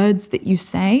the words that you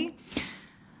say.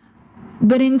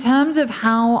 But in terms of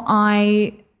how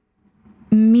I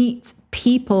meet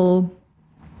people,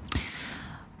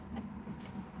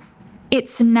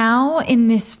 it's now in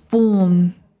this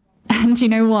form. And you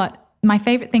know what? My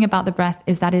favorite thing about the breath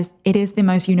is that it is the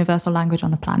most universal language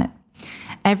on the planet.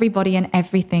 Everybody and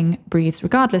everything breathes,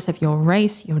 regardless of your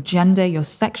race, your gender, your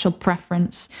sexual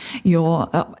preference, your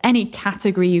any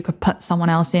category you could put someone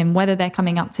else in, whether they're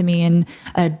coming up to me in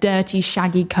a dirty,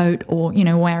 shaggy coat or,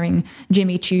 wearing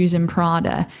Jimmy Choos and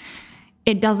Prada.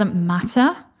 It doesn't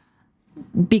matter,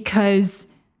 because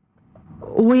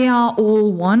we are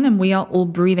all one and we are all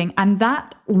breathing. And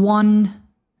that one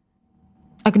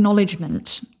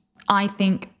acknowledgement, I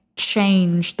think,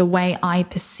 changed the way I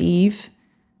perceive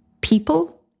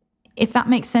people, if that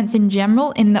makes sense in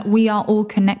general, in that we are all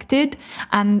connected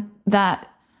and that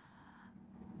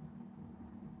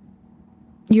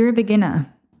you're a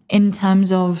beginner in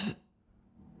terms of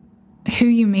who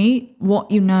you meet,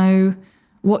 what you know,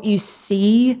 what you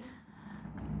see.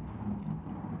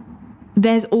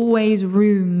 There's always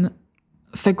room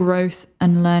for growth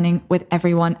and learning with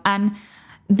everyone. And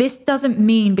this doesn't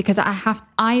mean, because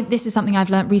this is something I've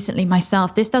learned recently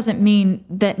myself. This doesn't mean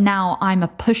that now I'm a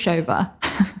pushover,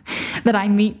 that I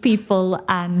meet people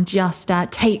and just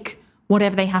take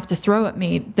whatever they have to throw at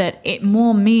me. That it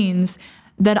more means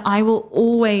that I will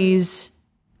always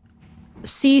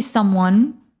see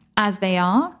someone as they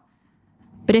are.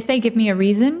 But if they give me a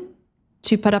reason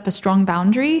to put up a strong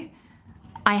boundary,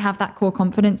 I have that core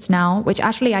confidence now, which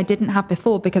actually I didn't have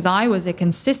before because I was a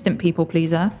consistent people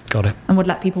pleaser. Got it. And would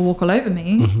let people walk all over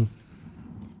me. Mm-hmm.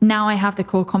 Now I have the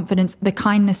core confidence, the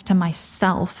kindness to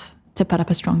myself to put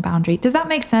up a strong boundary. Does that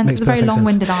make sense? It's a very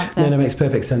long-winded answer. No, it makes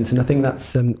perfect sense. And I think that's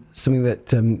something that,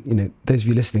 those of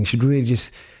you listening should really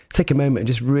just take a moment and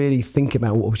just really think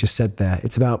about what was just said there.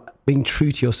 It's about being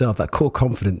true to yourself. That core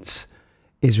confidence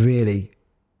is really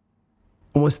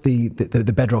almost the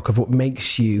bedrock of what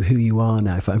makes you who you are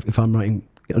now, if I'm right in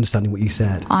understanding what you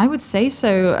said. I would say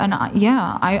so. And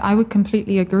I would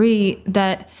completely agree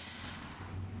that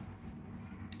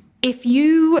if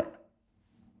you,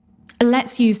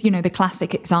 let's use, the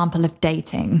classic example of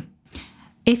dating.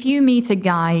 If you meet a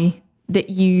guy that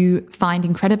you find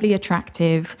incredibly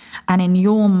attractive and in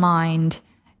your mind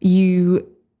you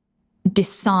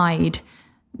decide,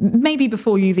 maybe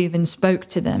before you've even spoke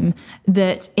to them,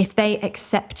 that if they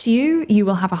accept you, you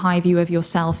will have a high view of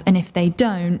yourself. And if they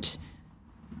don't,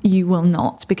 you will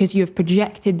not, because you have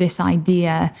projected this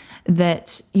idea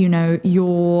that,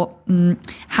 your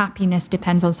happiness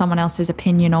depends on someone else's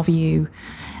opinion of you.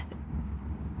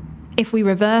 If we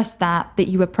reverse that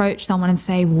you approach someone and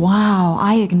say, wow,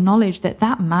 I acknowledge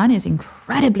that man is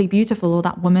incredibly beautiful, or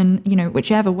that woman,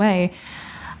 whichever way.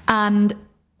 And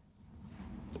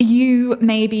you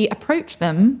maybe approach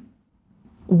them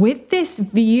with this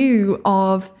view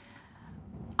of,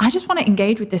 I just want to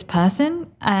engage with this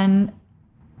person and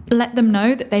let them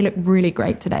know that they look really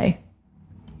great today.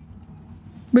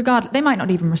 Regardless, they might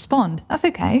not even respond. That's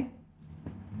okay.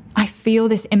 I feel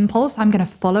this impulse. I'm going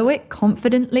to follow it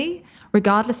confidently,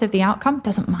 regardless of the outcome.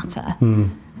 Doesn't matter.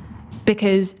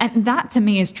 Because, and that to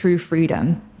me is true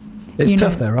freedom. It's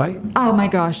tough though, right? Oh my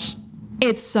gosh.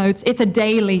 It's a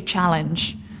daily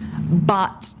challenge.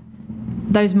 But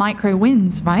those micro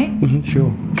wins, right? Mm-hmm,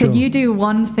 sure. Could you do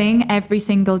one thing every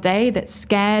single day that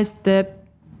scares the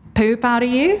poop out of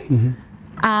you, mm-hmm.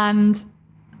 and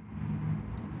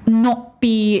not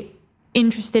be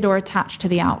interested or attached to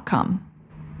the outcome?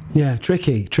 Yeah,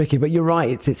 tricky. But you're right.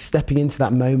 It's stepping into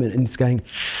that moment and it's going,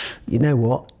 you know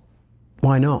what?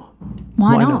 Why not?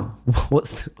 Why not?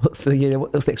 What's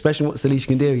the expression? What's the least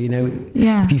you can do?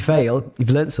 Yeah. If you fail, you've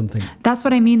learned something. That's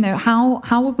what I mean, though.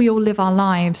 How would we all live our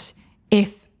lives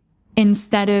if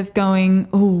instead of going,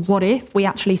 oh, what if, we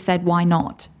actually said, why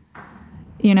not?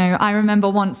 I remember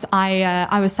once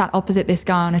I was sat opposite this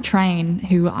guy on a train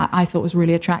who I thought was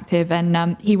really attractive,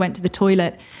 and he went to the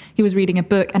toilet. He was reading a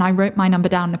book, and I wrote my number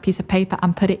down on a piece of paper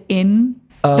and put it in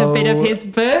the bit of his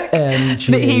book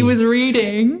that he was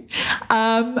reading.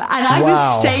 And I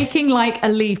was shaking like a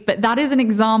leaf. But that is an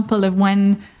example of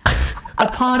when a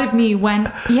part of me went,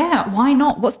 yeah, why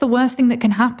not? What's the worst thing that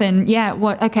can happen? Yeah,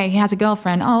 what? Okay, he has a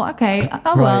girlfriend. Oh, okay.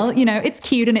 Oh, well, it's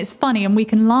cute and it's funny and we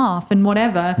can laugh and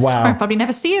whatever. Wow. I'll probably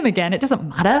never see him again. It doesn't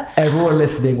matter. Everyone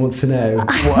listening wants to know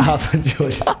what happened,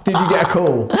 George. Did you get a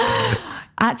call?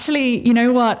 Actually, you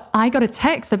know what? I got a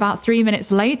text about 3 minutes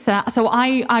later. So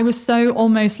I was so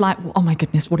almost like, oh my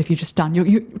goodness, what have you just done?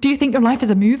 Do you think your life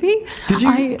is a movie? Did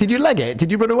you leg it?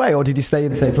 Did you run away, or did you stay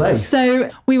in the same place?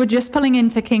 So we were just pulling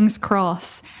into King's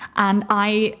Cross, and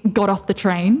I got off the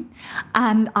train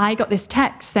and I got this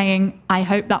text saying, I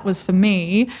hope that was for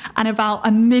me. And about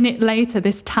a minute later,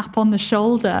 this tap on the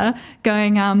shoulder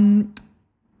going,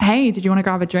 hey, did you want to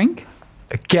grab a drink?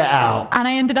 Get out. And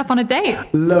I ended up on a date.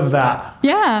 Love that.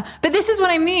 Yeah. But this is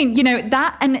what I mean,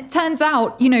 that, and it turns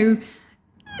out,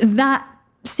 that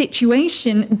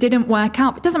situation didn't work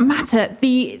out. It doesn't matter.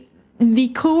 The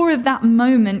core of that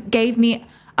moment gave me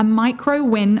a micro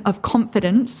win of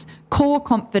confidence, core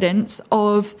confidence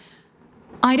of,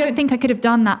 I don't think I could have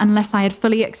done that unless I had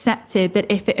fully accepted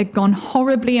that if it had gone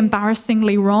horribly,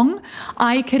 embarrassingly wrong,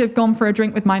 I could have gone for a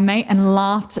drink with my mate and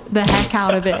laughed the heck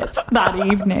out of it that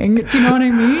evening. Do you know what I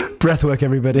mean? Breathwork,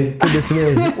 everybody. Goodness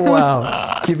me.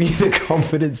 Wow. Give you the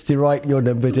confidence to write your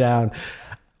number down.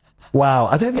 Wow.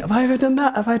 Have I ever done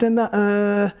that?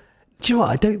 Do you know what?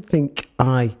 I don't think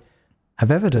I have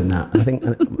ever done that. I think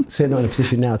I'm certainly not in a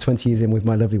position now, 20 years in with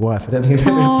my lovely wife. I don't think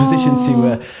I'm in a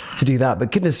position to do that.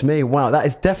 But goodness me, wow, that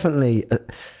is definitely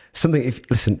something.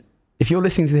 If you're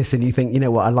listening to this and you think, you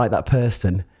know what, I like that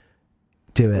person,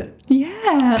 do it.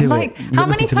 Yeah. How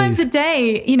many times a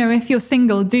day, if you're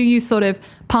single, do you sort of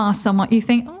pass someone, you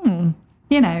think,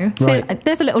 Right.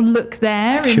 There's a little look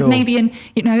there. Sure. And maybe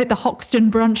at the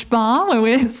Hoxton brunch bar, where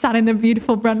we're sat in the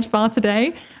beautiful brunch bar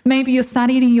today. Maybe you're sat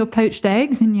eating your poached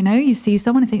eggs and, you see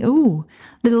someone and think, ooh,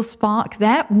 little spark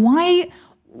there.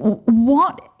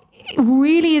 What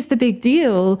really is the big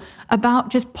deal about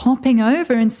just popping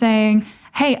over and saying,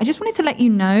 hey, I just wanted to let you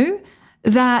know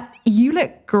that you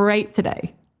look great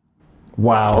today.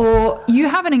 Wow. Or you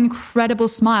have an incredible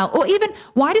smile. Or even,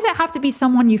 why does it have to be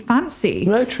someone you fancy?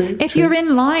 No, true. If you're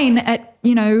in line at,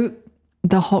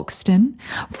 the Hoxton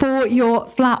for your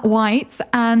flat whites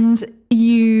and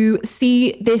you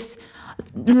see this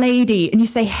lady and you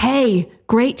say, hey,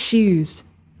 great shoes.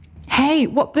 Hey,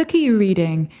 what book are you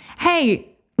reading? Hey,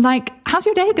 how's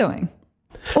your day going?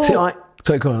 Or, sorry,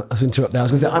 go on. I was interrupt there. I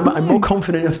was going to say, I'm more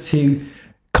confident enough to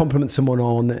compliment someone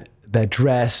on their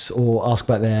dress or ask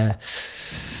about the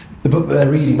book that they're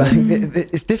reading. But I think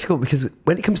it's difficult because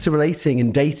when it comes to relating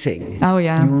and dating,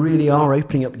 you really are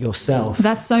opening up yourself.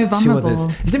 That's so vulnerable. To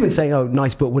others. It's different saying, oh,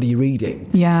 nice book, what are you reading?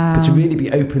 Yeah. But to really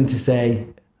be open to say,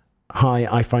 hi,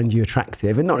 I find you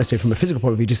attractive, and not necessarily from a physical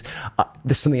point of view, just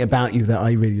there's something about you that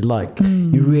I really like.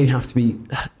 You really have to be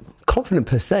confident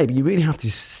per se, but you really have to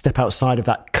step outside of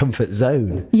that comfort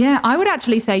zone. Yeah, I would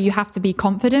actually say you have to be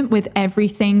confident with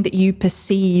everything that you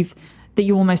perceive that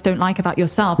you almost don't like about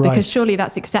yourself, because surely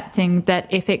that's accepting that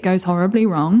if it goes horribly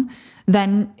wrong,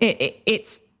 then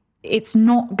it's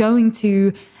not going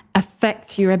to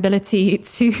affect your ability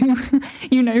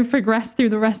to, progress through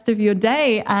the rest of your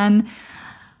day. And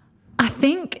I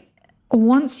think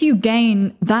once you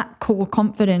gain that core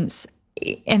confidence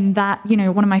in that,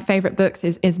 one of my favorite books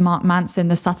is Mark Manson,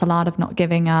 The Subtle Art of Not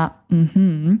Giving Up,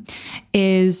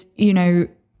 is,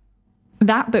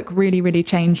 that book really, really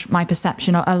changed my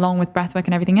perception along with breathwork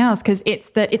and everything else, because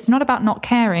it's not about not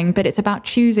caring, but it's about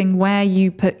choosing where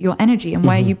you put your energy and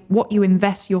what you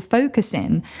invest your focus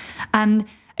in. And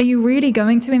are you really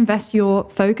going to invest your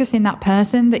focus in that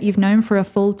person that you've known for a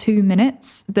full 2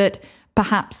 minutes that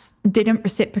perhaps didn't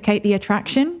reciprocate the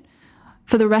attraction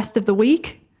for the rest of the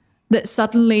week? That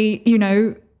suddenly,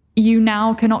 you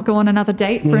now cannot go on another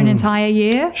date for an entire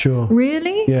year? Sure.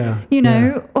 Really?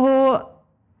 Yeah. Or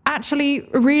actually,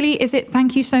 really, is it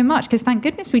thank you so much? Because thank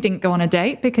goodness we didn't go on a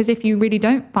date, because if you really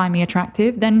don't find me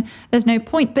attractive, then there's no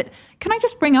point. But can I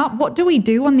just bring up, what do we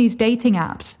do on these dating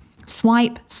apps?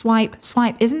 Swipe, swipe,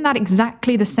 swipe. Isn't that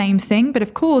exactly the same thing? But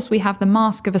of course, we have the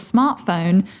mask of a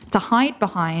smartphone to hide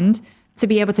behind, to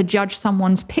be able to judge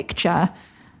someone's picture.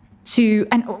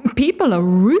 And people are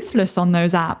ruthless on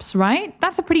those apps, right?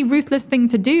 That's a pretty ruthless thing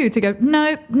to do, to go,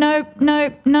 nope, nope,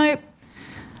 nope, nope.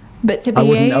 But to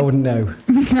be I wouldn't know.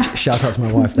 Shout out to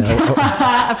my wife there.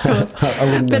 Of course. I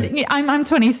wouldn't know. But I'm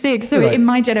 26, so in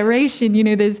my generation,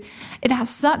 it has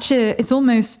such it's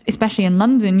almost, especially in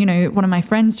London, one of my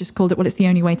friends just called it, well, it's the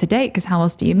only way to date, because how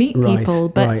else do you meet people?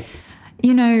 But,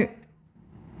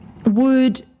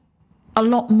 would a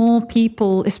lot more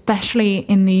people, especially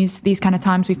in these kind of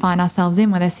times we find ourselves in,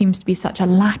 where there seems to be such a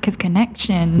lack of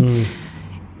connection,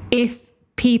 if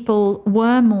people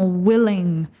were more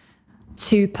willing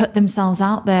to put themselves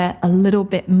out there a little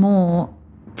bit more,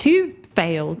 to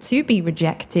fail, to be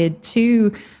rejected,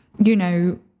 to,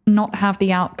 not have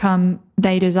the outcome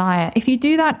they desire. If you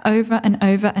do that over and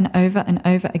over and over and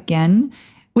over again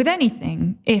with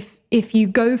anything, if you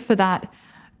go for that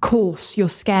course you're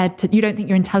scared to, you don't think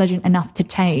you're intelligent enough to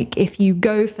take, if you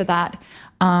go for that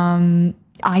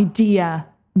idea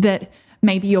that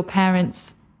maybe your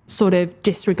parents sort of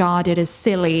disregarded as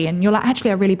silly, and you're like, actually,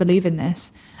 I really believe in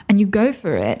this, and you go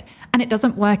for it, and it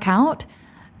doesn't work out,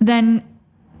 then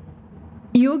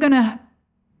you're going to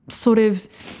sort of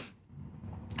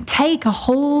take a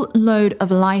whole load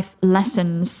of life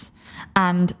lessons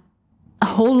and a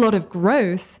whole lot of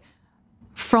growth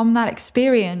from that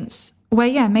experience,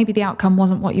 where, maybe the outcome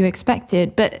wasn't what you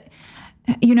expected. But,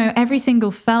 every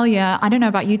single failure, I don't know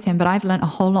about you, Tim, but I've learned a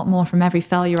whole lot more from every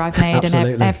failure I've made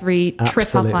and every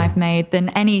trip up I've made than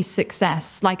any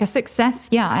success. Like a success,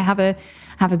 I have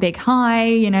a big high,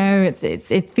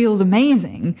 it feels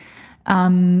amazing.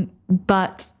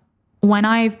 But when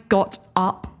I've got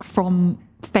up from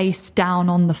face down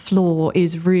on the floor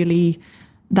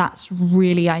that's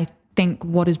really, I think,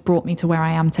 what has brought me to where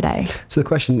I am today. So the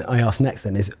question I ask next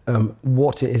then is,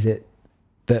 what is it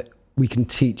that we can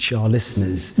teach our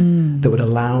listeners that would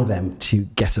allow them to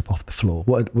get up off the floor?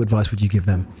 What advice would you give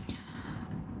them?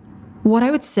 What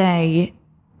I would say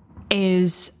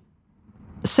is,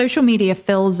 social media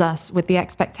fills us with the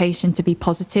expectation to be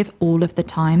positive all of the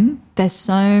time. There's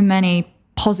so many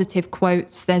positive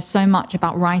quotes. There's so much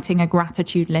about writing a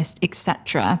gratitude list,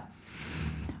 etc.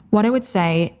 What I would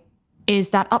say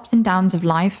is that ups and downs of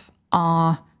life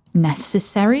are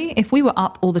necessary. If we were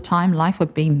up all the time, life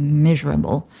would be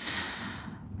miserable.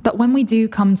 But when we do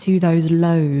come to those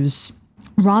lows,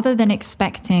 rather than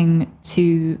expecting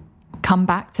to come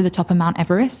back to the top of Mount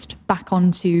Everest, back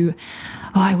onto,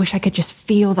 I wish I could just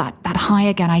feel that high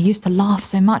again. I used to laugh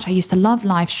so much. I used to love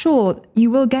life. Sure, you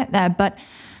will get there, but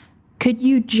could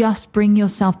you just bring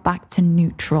yourself back to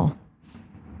neutral?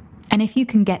 And if you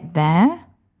can get there,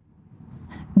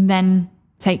 then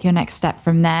take your next step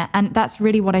from there. And that's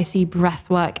really what I see breath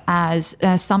work as,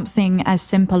 something as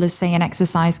simple as, say, an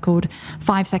exercise called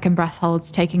 5-second breath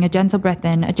holds, taking a gentle breath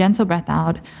in, a gentle breath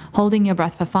out, holding your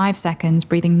breath for 5 seconds,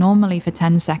 breathing normally for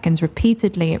 10 seconds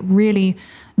repeatedly. It really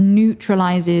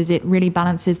neutralizes, it really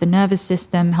balances the nervous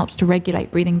system, helps to regulate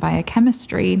breathing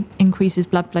biochemistry, increases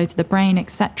blood flow to the brain,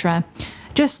 etc.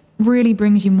 Just really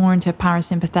brings you more into a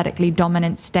parasympathetically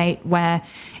dominant state where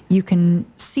you can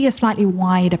see a slightly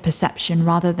wider perception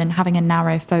rather than having a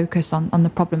narrow focus on the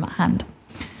problem at hand.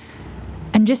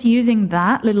 And just using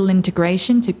that little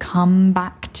integration to come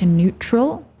back to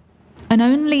neutral and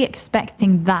only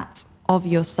expecting that of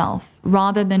yourself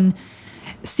rather than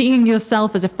seeing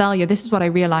yourself as a failure. This is what I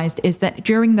realized, is that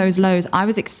during those lows, I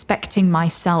was expecting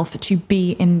myself to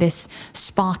be in this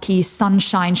sparky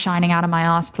sunshine shining out of my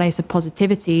ass place of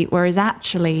positivity, whereas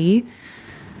actually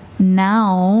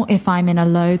now if I'm in a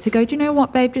low, to go, do you know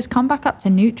what, babe, just come back up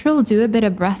to neutral, do a bit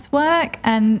of breath work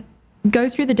and go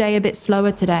through the day a bit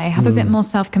slower today. Have a bit more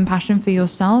self-compassion for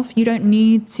yourself. You don't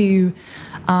need to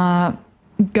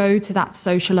go to that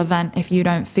social event if you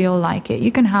don't feel like it.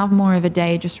 You can have more of a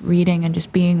day just reading and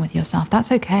just being with yourself.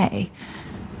 That's okay.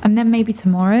 And then maybe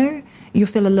tomorrow you'll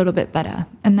feel a little bit better,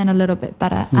 and then a little bit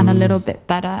better, and a little bit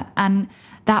better. And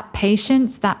that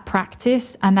patience, that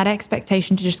practice, and that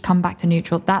expectation to just come back to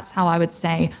neutral, that's how I would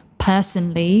say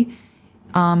personally,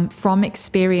 from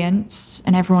experience,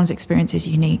 and everyone's experience is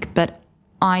unique, but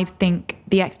I think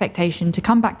the expectation to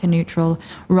come back to neutral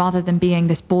rather than being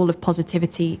this ball of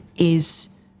positivity is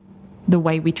the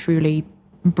way we truly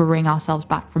bring ourselves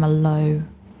back from a low.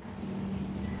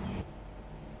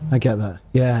 I get that.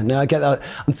 Yeah, no, I get that.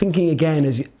 I'm thinking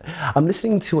again, I'm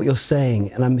listening to what you're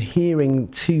saying, and I'm hearing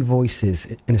two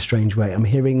voices in a strange way. I'm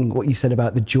hearing what you said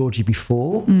about the Georgie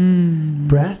before,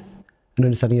 breath, and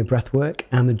understanding of breath work,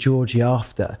 and the Georgie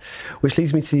after, which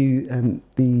leads me to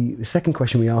the second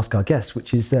question we ask our guests,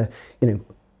 which is, if you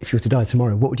were to die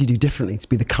tomorrow, what would you do differently to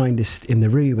be the kindest in the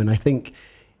room? And I think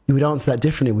you would answer that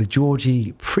differently with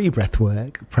Georgie pre-breath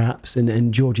work, perhaps,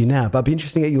 and Georgie now. But I'd be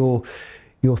interested to get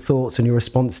your thoughts and your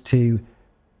response to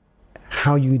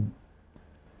how you would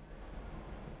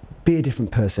be a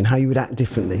different person, how you would act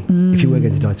differently if you were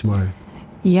going to die tomorrow.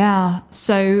 Yeah,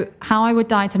 so how I would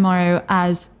die tomorrow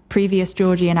as previous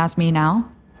Georgie and as me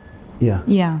now.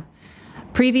 Yeah.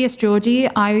 Previous Georgie,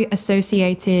 I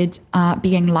associated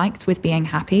being liked with being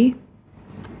happy.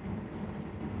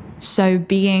 So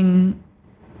being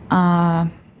the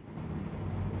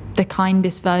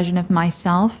kindest version of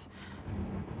myself,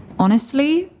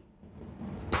 honestly,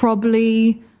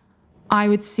 probably I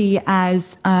would see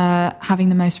as having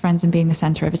the most friends and being the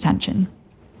center of attention.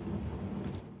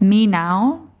 Me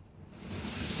now,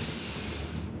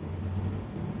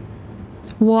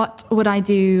 what would I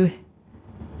do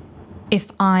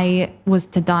if I was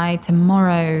to die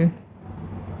tomorrow?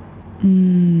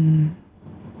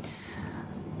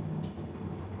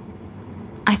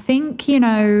 I think,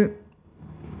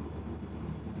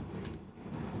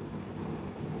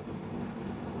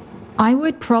 I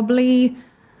would probably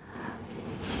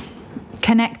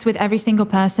connect with every single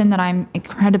person that I'm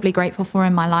incredibly grateful for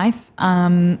in my life,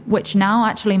 which now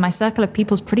actually my circle of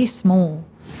people is pretty small.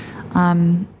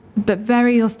 But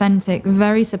very authentic,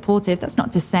 very supportive. That's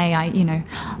not to say I,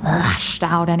 lashed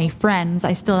out any friends.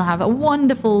 I still have a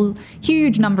wonderful,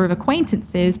 huge number of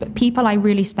acquaintances, but people I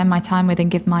really spend my time with and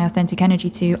give my authentic energy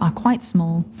to are quite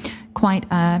small, quite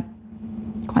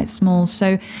small.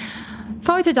 So if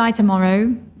I were to die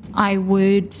tomorrow, I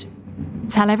would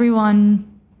tell everyone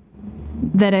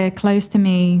that are close to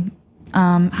me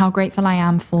how grateful I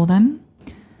am for them.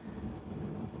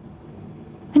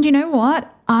 And you know what?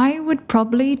 I would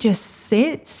probably just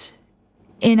sit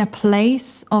in a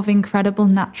place of incredible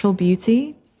natural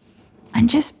beauty and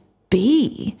just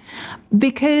be.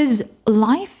 Because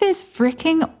life is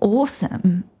freaking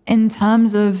awesome in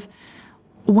terms of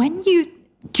do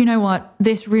you know what?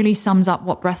 This really sums up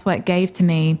what breathwork gave to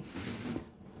me.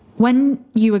 When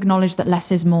you acknowledge that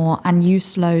less is more and you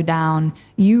slow down,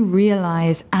 you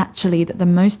realize actually that the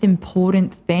most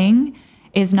important thing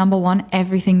is, number one,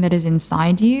 everything that is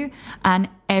inside you and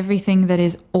everything that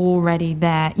is already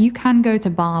there. You can go to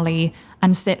Bali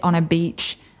and sit on a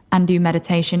beach and do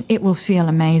meditation, it will feel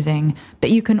amazing. But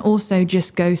you can also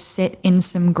just go sit in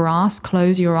some grass,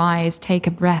 close your eyes, take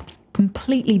a breath,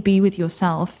 completely be with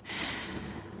yourself,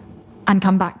 and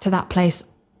come back to that place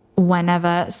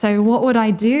whenever. So what would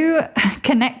I do?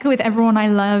 Connect with everyone I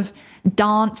love,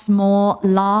 dance more,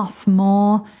 laugh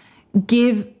more,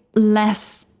 give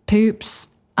less poops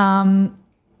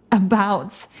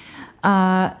about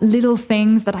little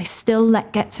things that I still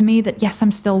let get to me, that yes,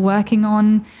 I'm still working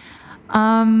on.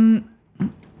 And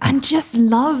just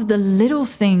love the little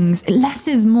things. Less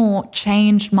is more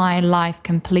changed my life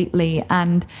completely.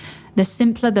 And the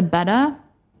simpler, the better.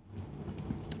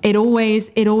 It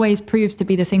always proves to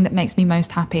be the thing that makes me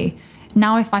most happy.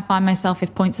 Now, if I find myself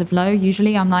with points of low,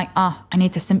 usually I'm like, I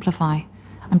need to simplify.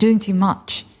 I'm doing too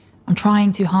much. I'm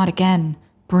trying too hard again.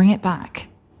 Bring it back.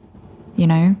 Go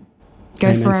Amen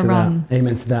for a run.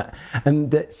 Amen to that. And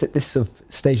this sort of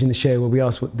stage in the show where we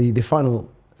ask what the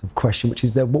final question, which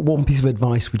is what one piece of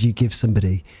advice would you give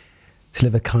somebody to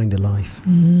live a kinder life?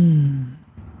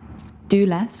 Do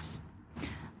less,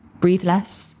 breathe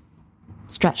less,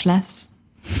 stretch less.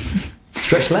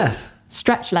 Stretch less?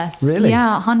 Stretch less. Really?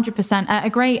 Yeah, 100%. A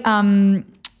great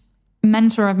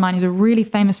mentor of mine is a really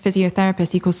famous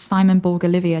physiotherapist. He calls Simon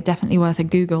Borg-Olivier, definitely worth a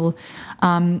Google.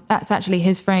 That's actually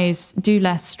his phrase: do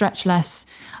less, stretch less,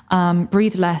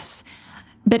 breathe less.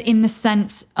 But in the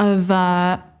sense of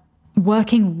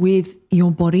working with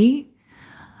your body.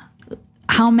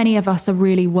 How many of us are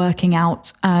really working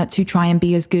out to try and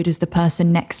be as good as the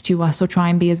person next to us, or try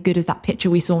and be as good as that picture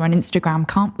we saw on Instagram?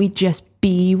 Can't we just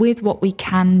be with what we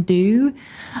can do?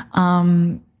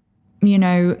 And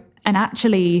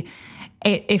actually,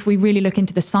 if we really look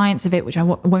into the science of it, which I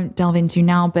won't delve into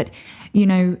now, but,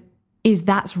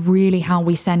 that's really how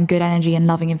we send good energy and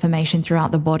loving information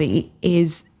throughout the body,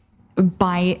 is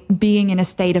by being in a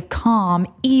state of calm,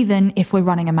 even if we're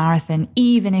running a marathon,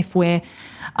 even if we're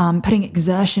putting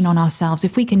exertion on ourselves.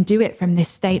 If we can do it from this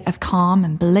state of calm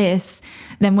and bliss,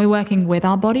 then we're working with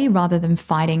our body rather than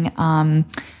fighting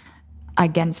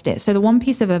against it. So the one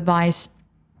piece of advice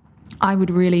I would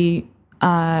really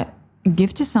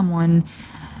give to someone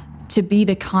to be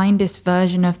the kindest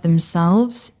version of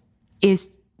themselves is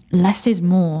less is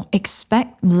more.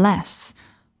 Expect less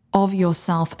of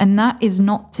yourself. And that is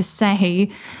not to say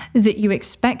that you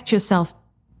expect yourself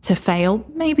to fail.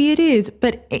 Maybe it is,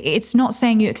 but it's not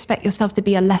saying you expect yourself to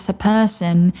be a lesser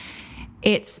person.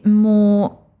 It's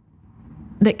more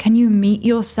that can you meet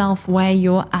yourself where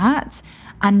you're at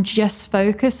and just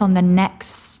focus on the next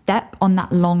step on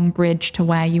that long bridge to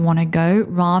where you want to go,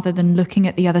 rather than looking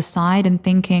at the other side and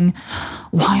thinking,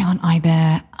 why aren't I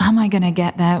there? Am I going to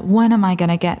get there? When am I going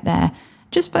to get there?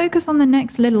 Just focus on the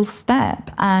next little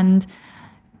step. And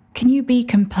can you be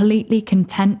completely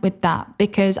content with that?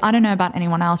 Because I don't know about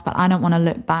anyone else, but I don't want to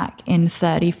look back in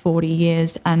 30, 40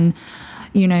 years and,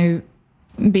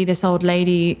 be this old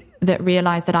lady that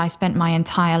realized that I spent my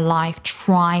entire life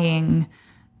trying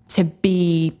to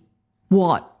be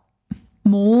more,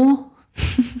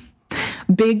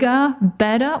 bigger,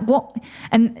 better?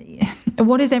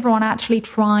 What is everyone actually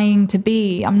trying to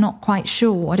be? I'm not quite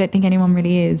sure. I don't think anyone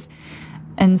really is.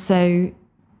 And so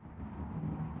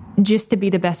just to be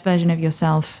the best version of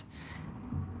yourself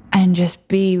and just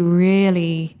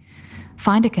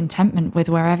find a contentment with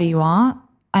wherever you are.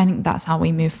 I think that's how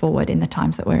we move forward in the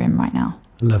times that we're in right now.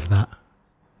 Love that.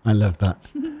 I love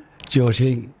that.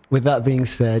 Georgie, with that being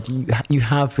said, you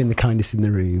have been the kindest in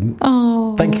the room.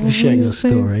 Oh, thank you for sharing your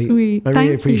story. So sweet. I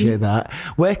really appreciate that.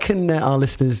 Where can our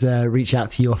listeners reach out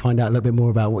to you or find out a little bit more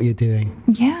about what you're doing?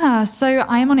 Yeah, so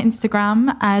I am on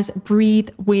Instagram as Breathe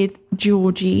with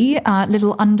Georgie,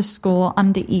 little underscore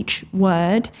under each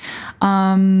word.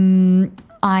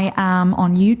 I am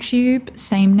on YouTube,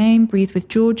 same name, Breathe with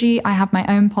Georgie. I have my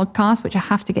own podcast, which I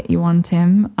have to get you on,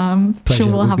 Tim. Sure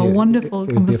we'll have a wonderful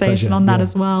conversation on that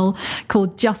as well,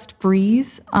 called Just Breathe,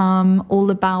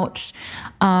 all about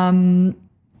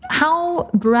how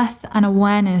breath and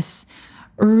awareness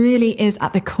really is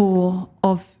at the core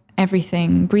of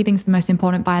everything. Breathing's the most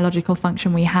important biological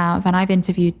function we have. And I've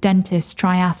interviewed dentists,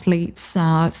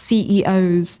 triathletes,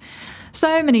 CEOs,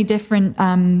 so many different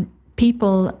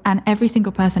people, and every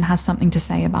single person has something to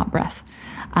say about breath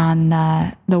and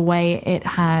the way it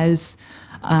has,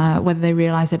 whether they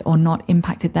realize it or not,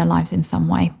 impacted their lives in some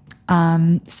way.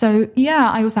 So yeah,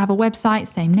 I also have a website,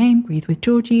 same name, Breathe with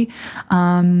Georgie.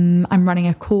 I'm running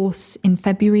a course in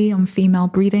February on female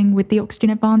breathing with the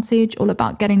Oxygen Advantage, all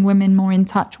about getting women more in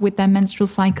touch with their menstrual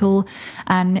cycle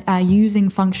and using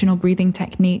functional breathing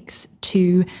techniques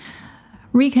to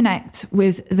reconnect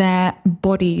with their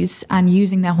bodies and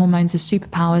using their hormones as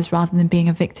superpowers rather than being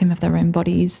a victim of their own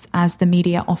bodies, as the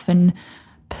media often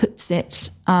puts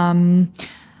it.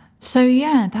 So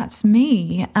yeah, that's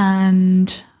me.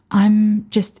 And I'm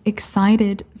just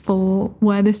excited for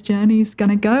where this journey is going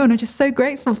to go. And I'm just so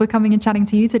grateful for coming and chatting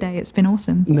to you today. It's been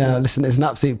awesome. No, listen, it's an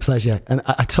absolute pleasure. And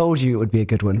I told you it would be a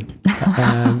good one.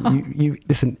 You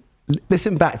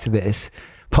listen back to this,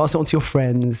 pass it on to your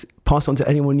friends, pass it on to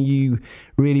anyone you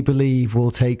really believe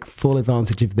will take full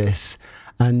advantage of this.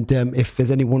 And if there's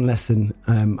any one lesson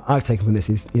I've taken from this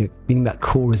is, being that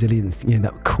core resilience,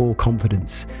 that core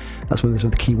confidence. That's one of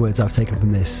the key words I've taken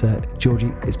from this.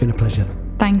 Georgie, it's been a pleasure.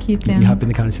 Thank you, Tim. You have been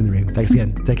the kindest in the room. Thanks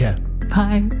again. Take care.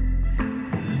 Bye.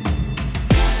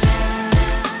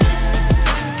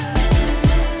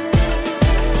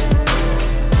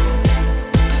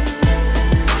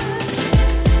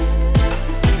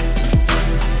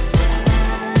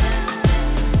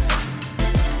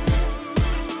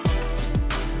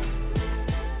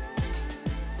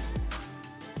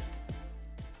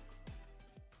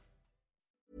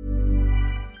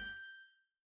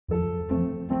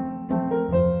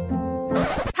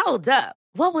 Hold up.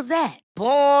 What was that?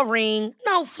 Boring.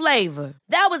 No flavor.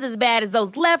 That was as bad as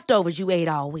those leftovers you ate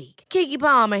all week. Keke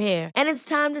Palmer here. And it's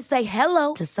time to say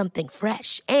hello to something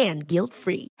fresh and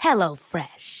guilt-free. Hello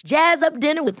Fresh. Jazz up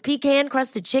dinner with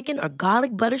pecan-crusted chicken or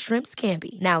garlic butter shrimp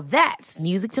scampi. Now that's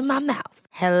music to my mouth.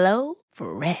 Hello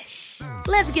Fresh.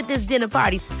 Let's get this dinner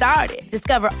party started.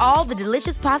 Discover all the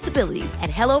delicious possibilities at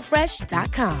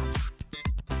hellofresh.com.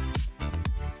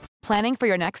 Planning for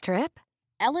your next trip?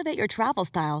 Elevate your travel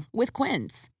style with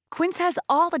Quince. Quince has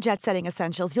all the jet-setting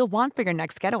essentials you'll want for your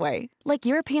next getaway, like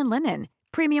European linen,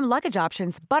 premium luggage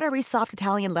options, buttery soft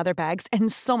Italian leather bags,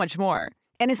 and so much more.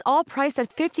 And is all priced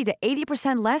at 50 to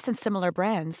 80% less than similar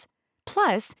brands.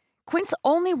 Plus, Quince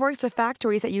only works with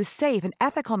factories that use safe and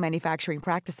ethical manufacturing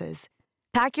practices.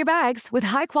 Pack your bags with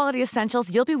high-quality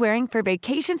essentials you'll be wearing for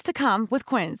vacations to come with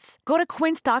Quince. Go to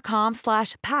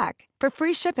quince.com/pack for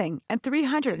free shipping and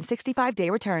 365-day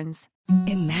returns.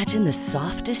 Imagine the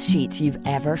softest sheets you've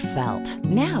ever felt.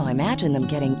 Now imagine them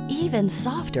getting even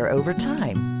softer over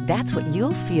time. That's what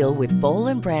you'll feel with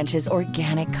Boll & Branch's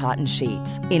organic cotton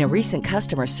sheets. In a recent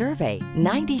customer survey,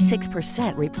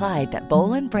 96% replied that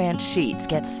Boll & Branch sheets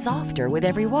get softer with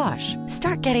every wash.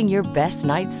 Start getting your best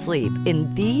night's sleep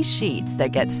in these sheets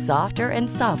that get softer and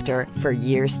softer for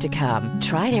years to come.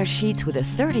 Try their sheets with a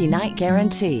 30-night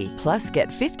guarantee. Plus, get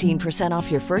 15%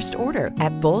 off your first order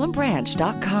at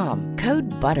bollandbranch.com. Code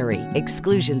BUTTERY.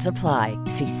 Exclusions apply.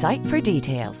 See site for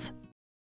details.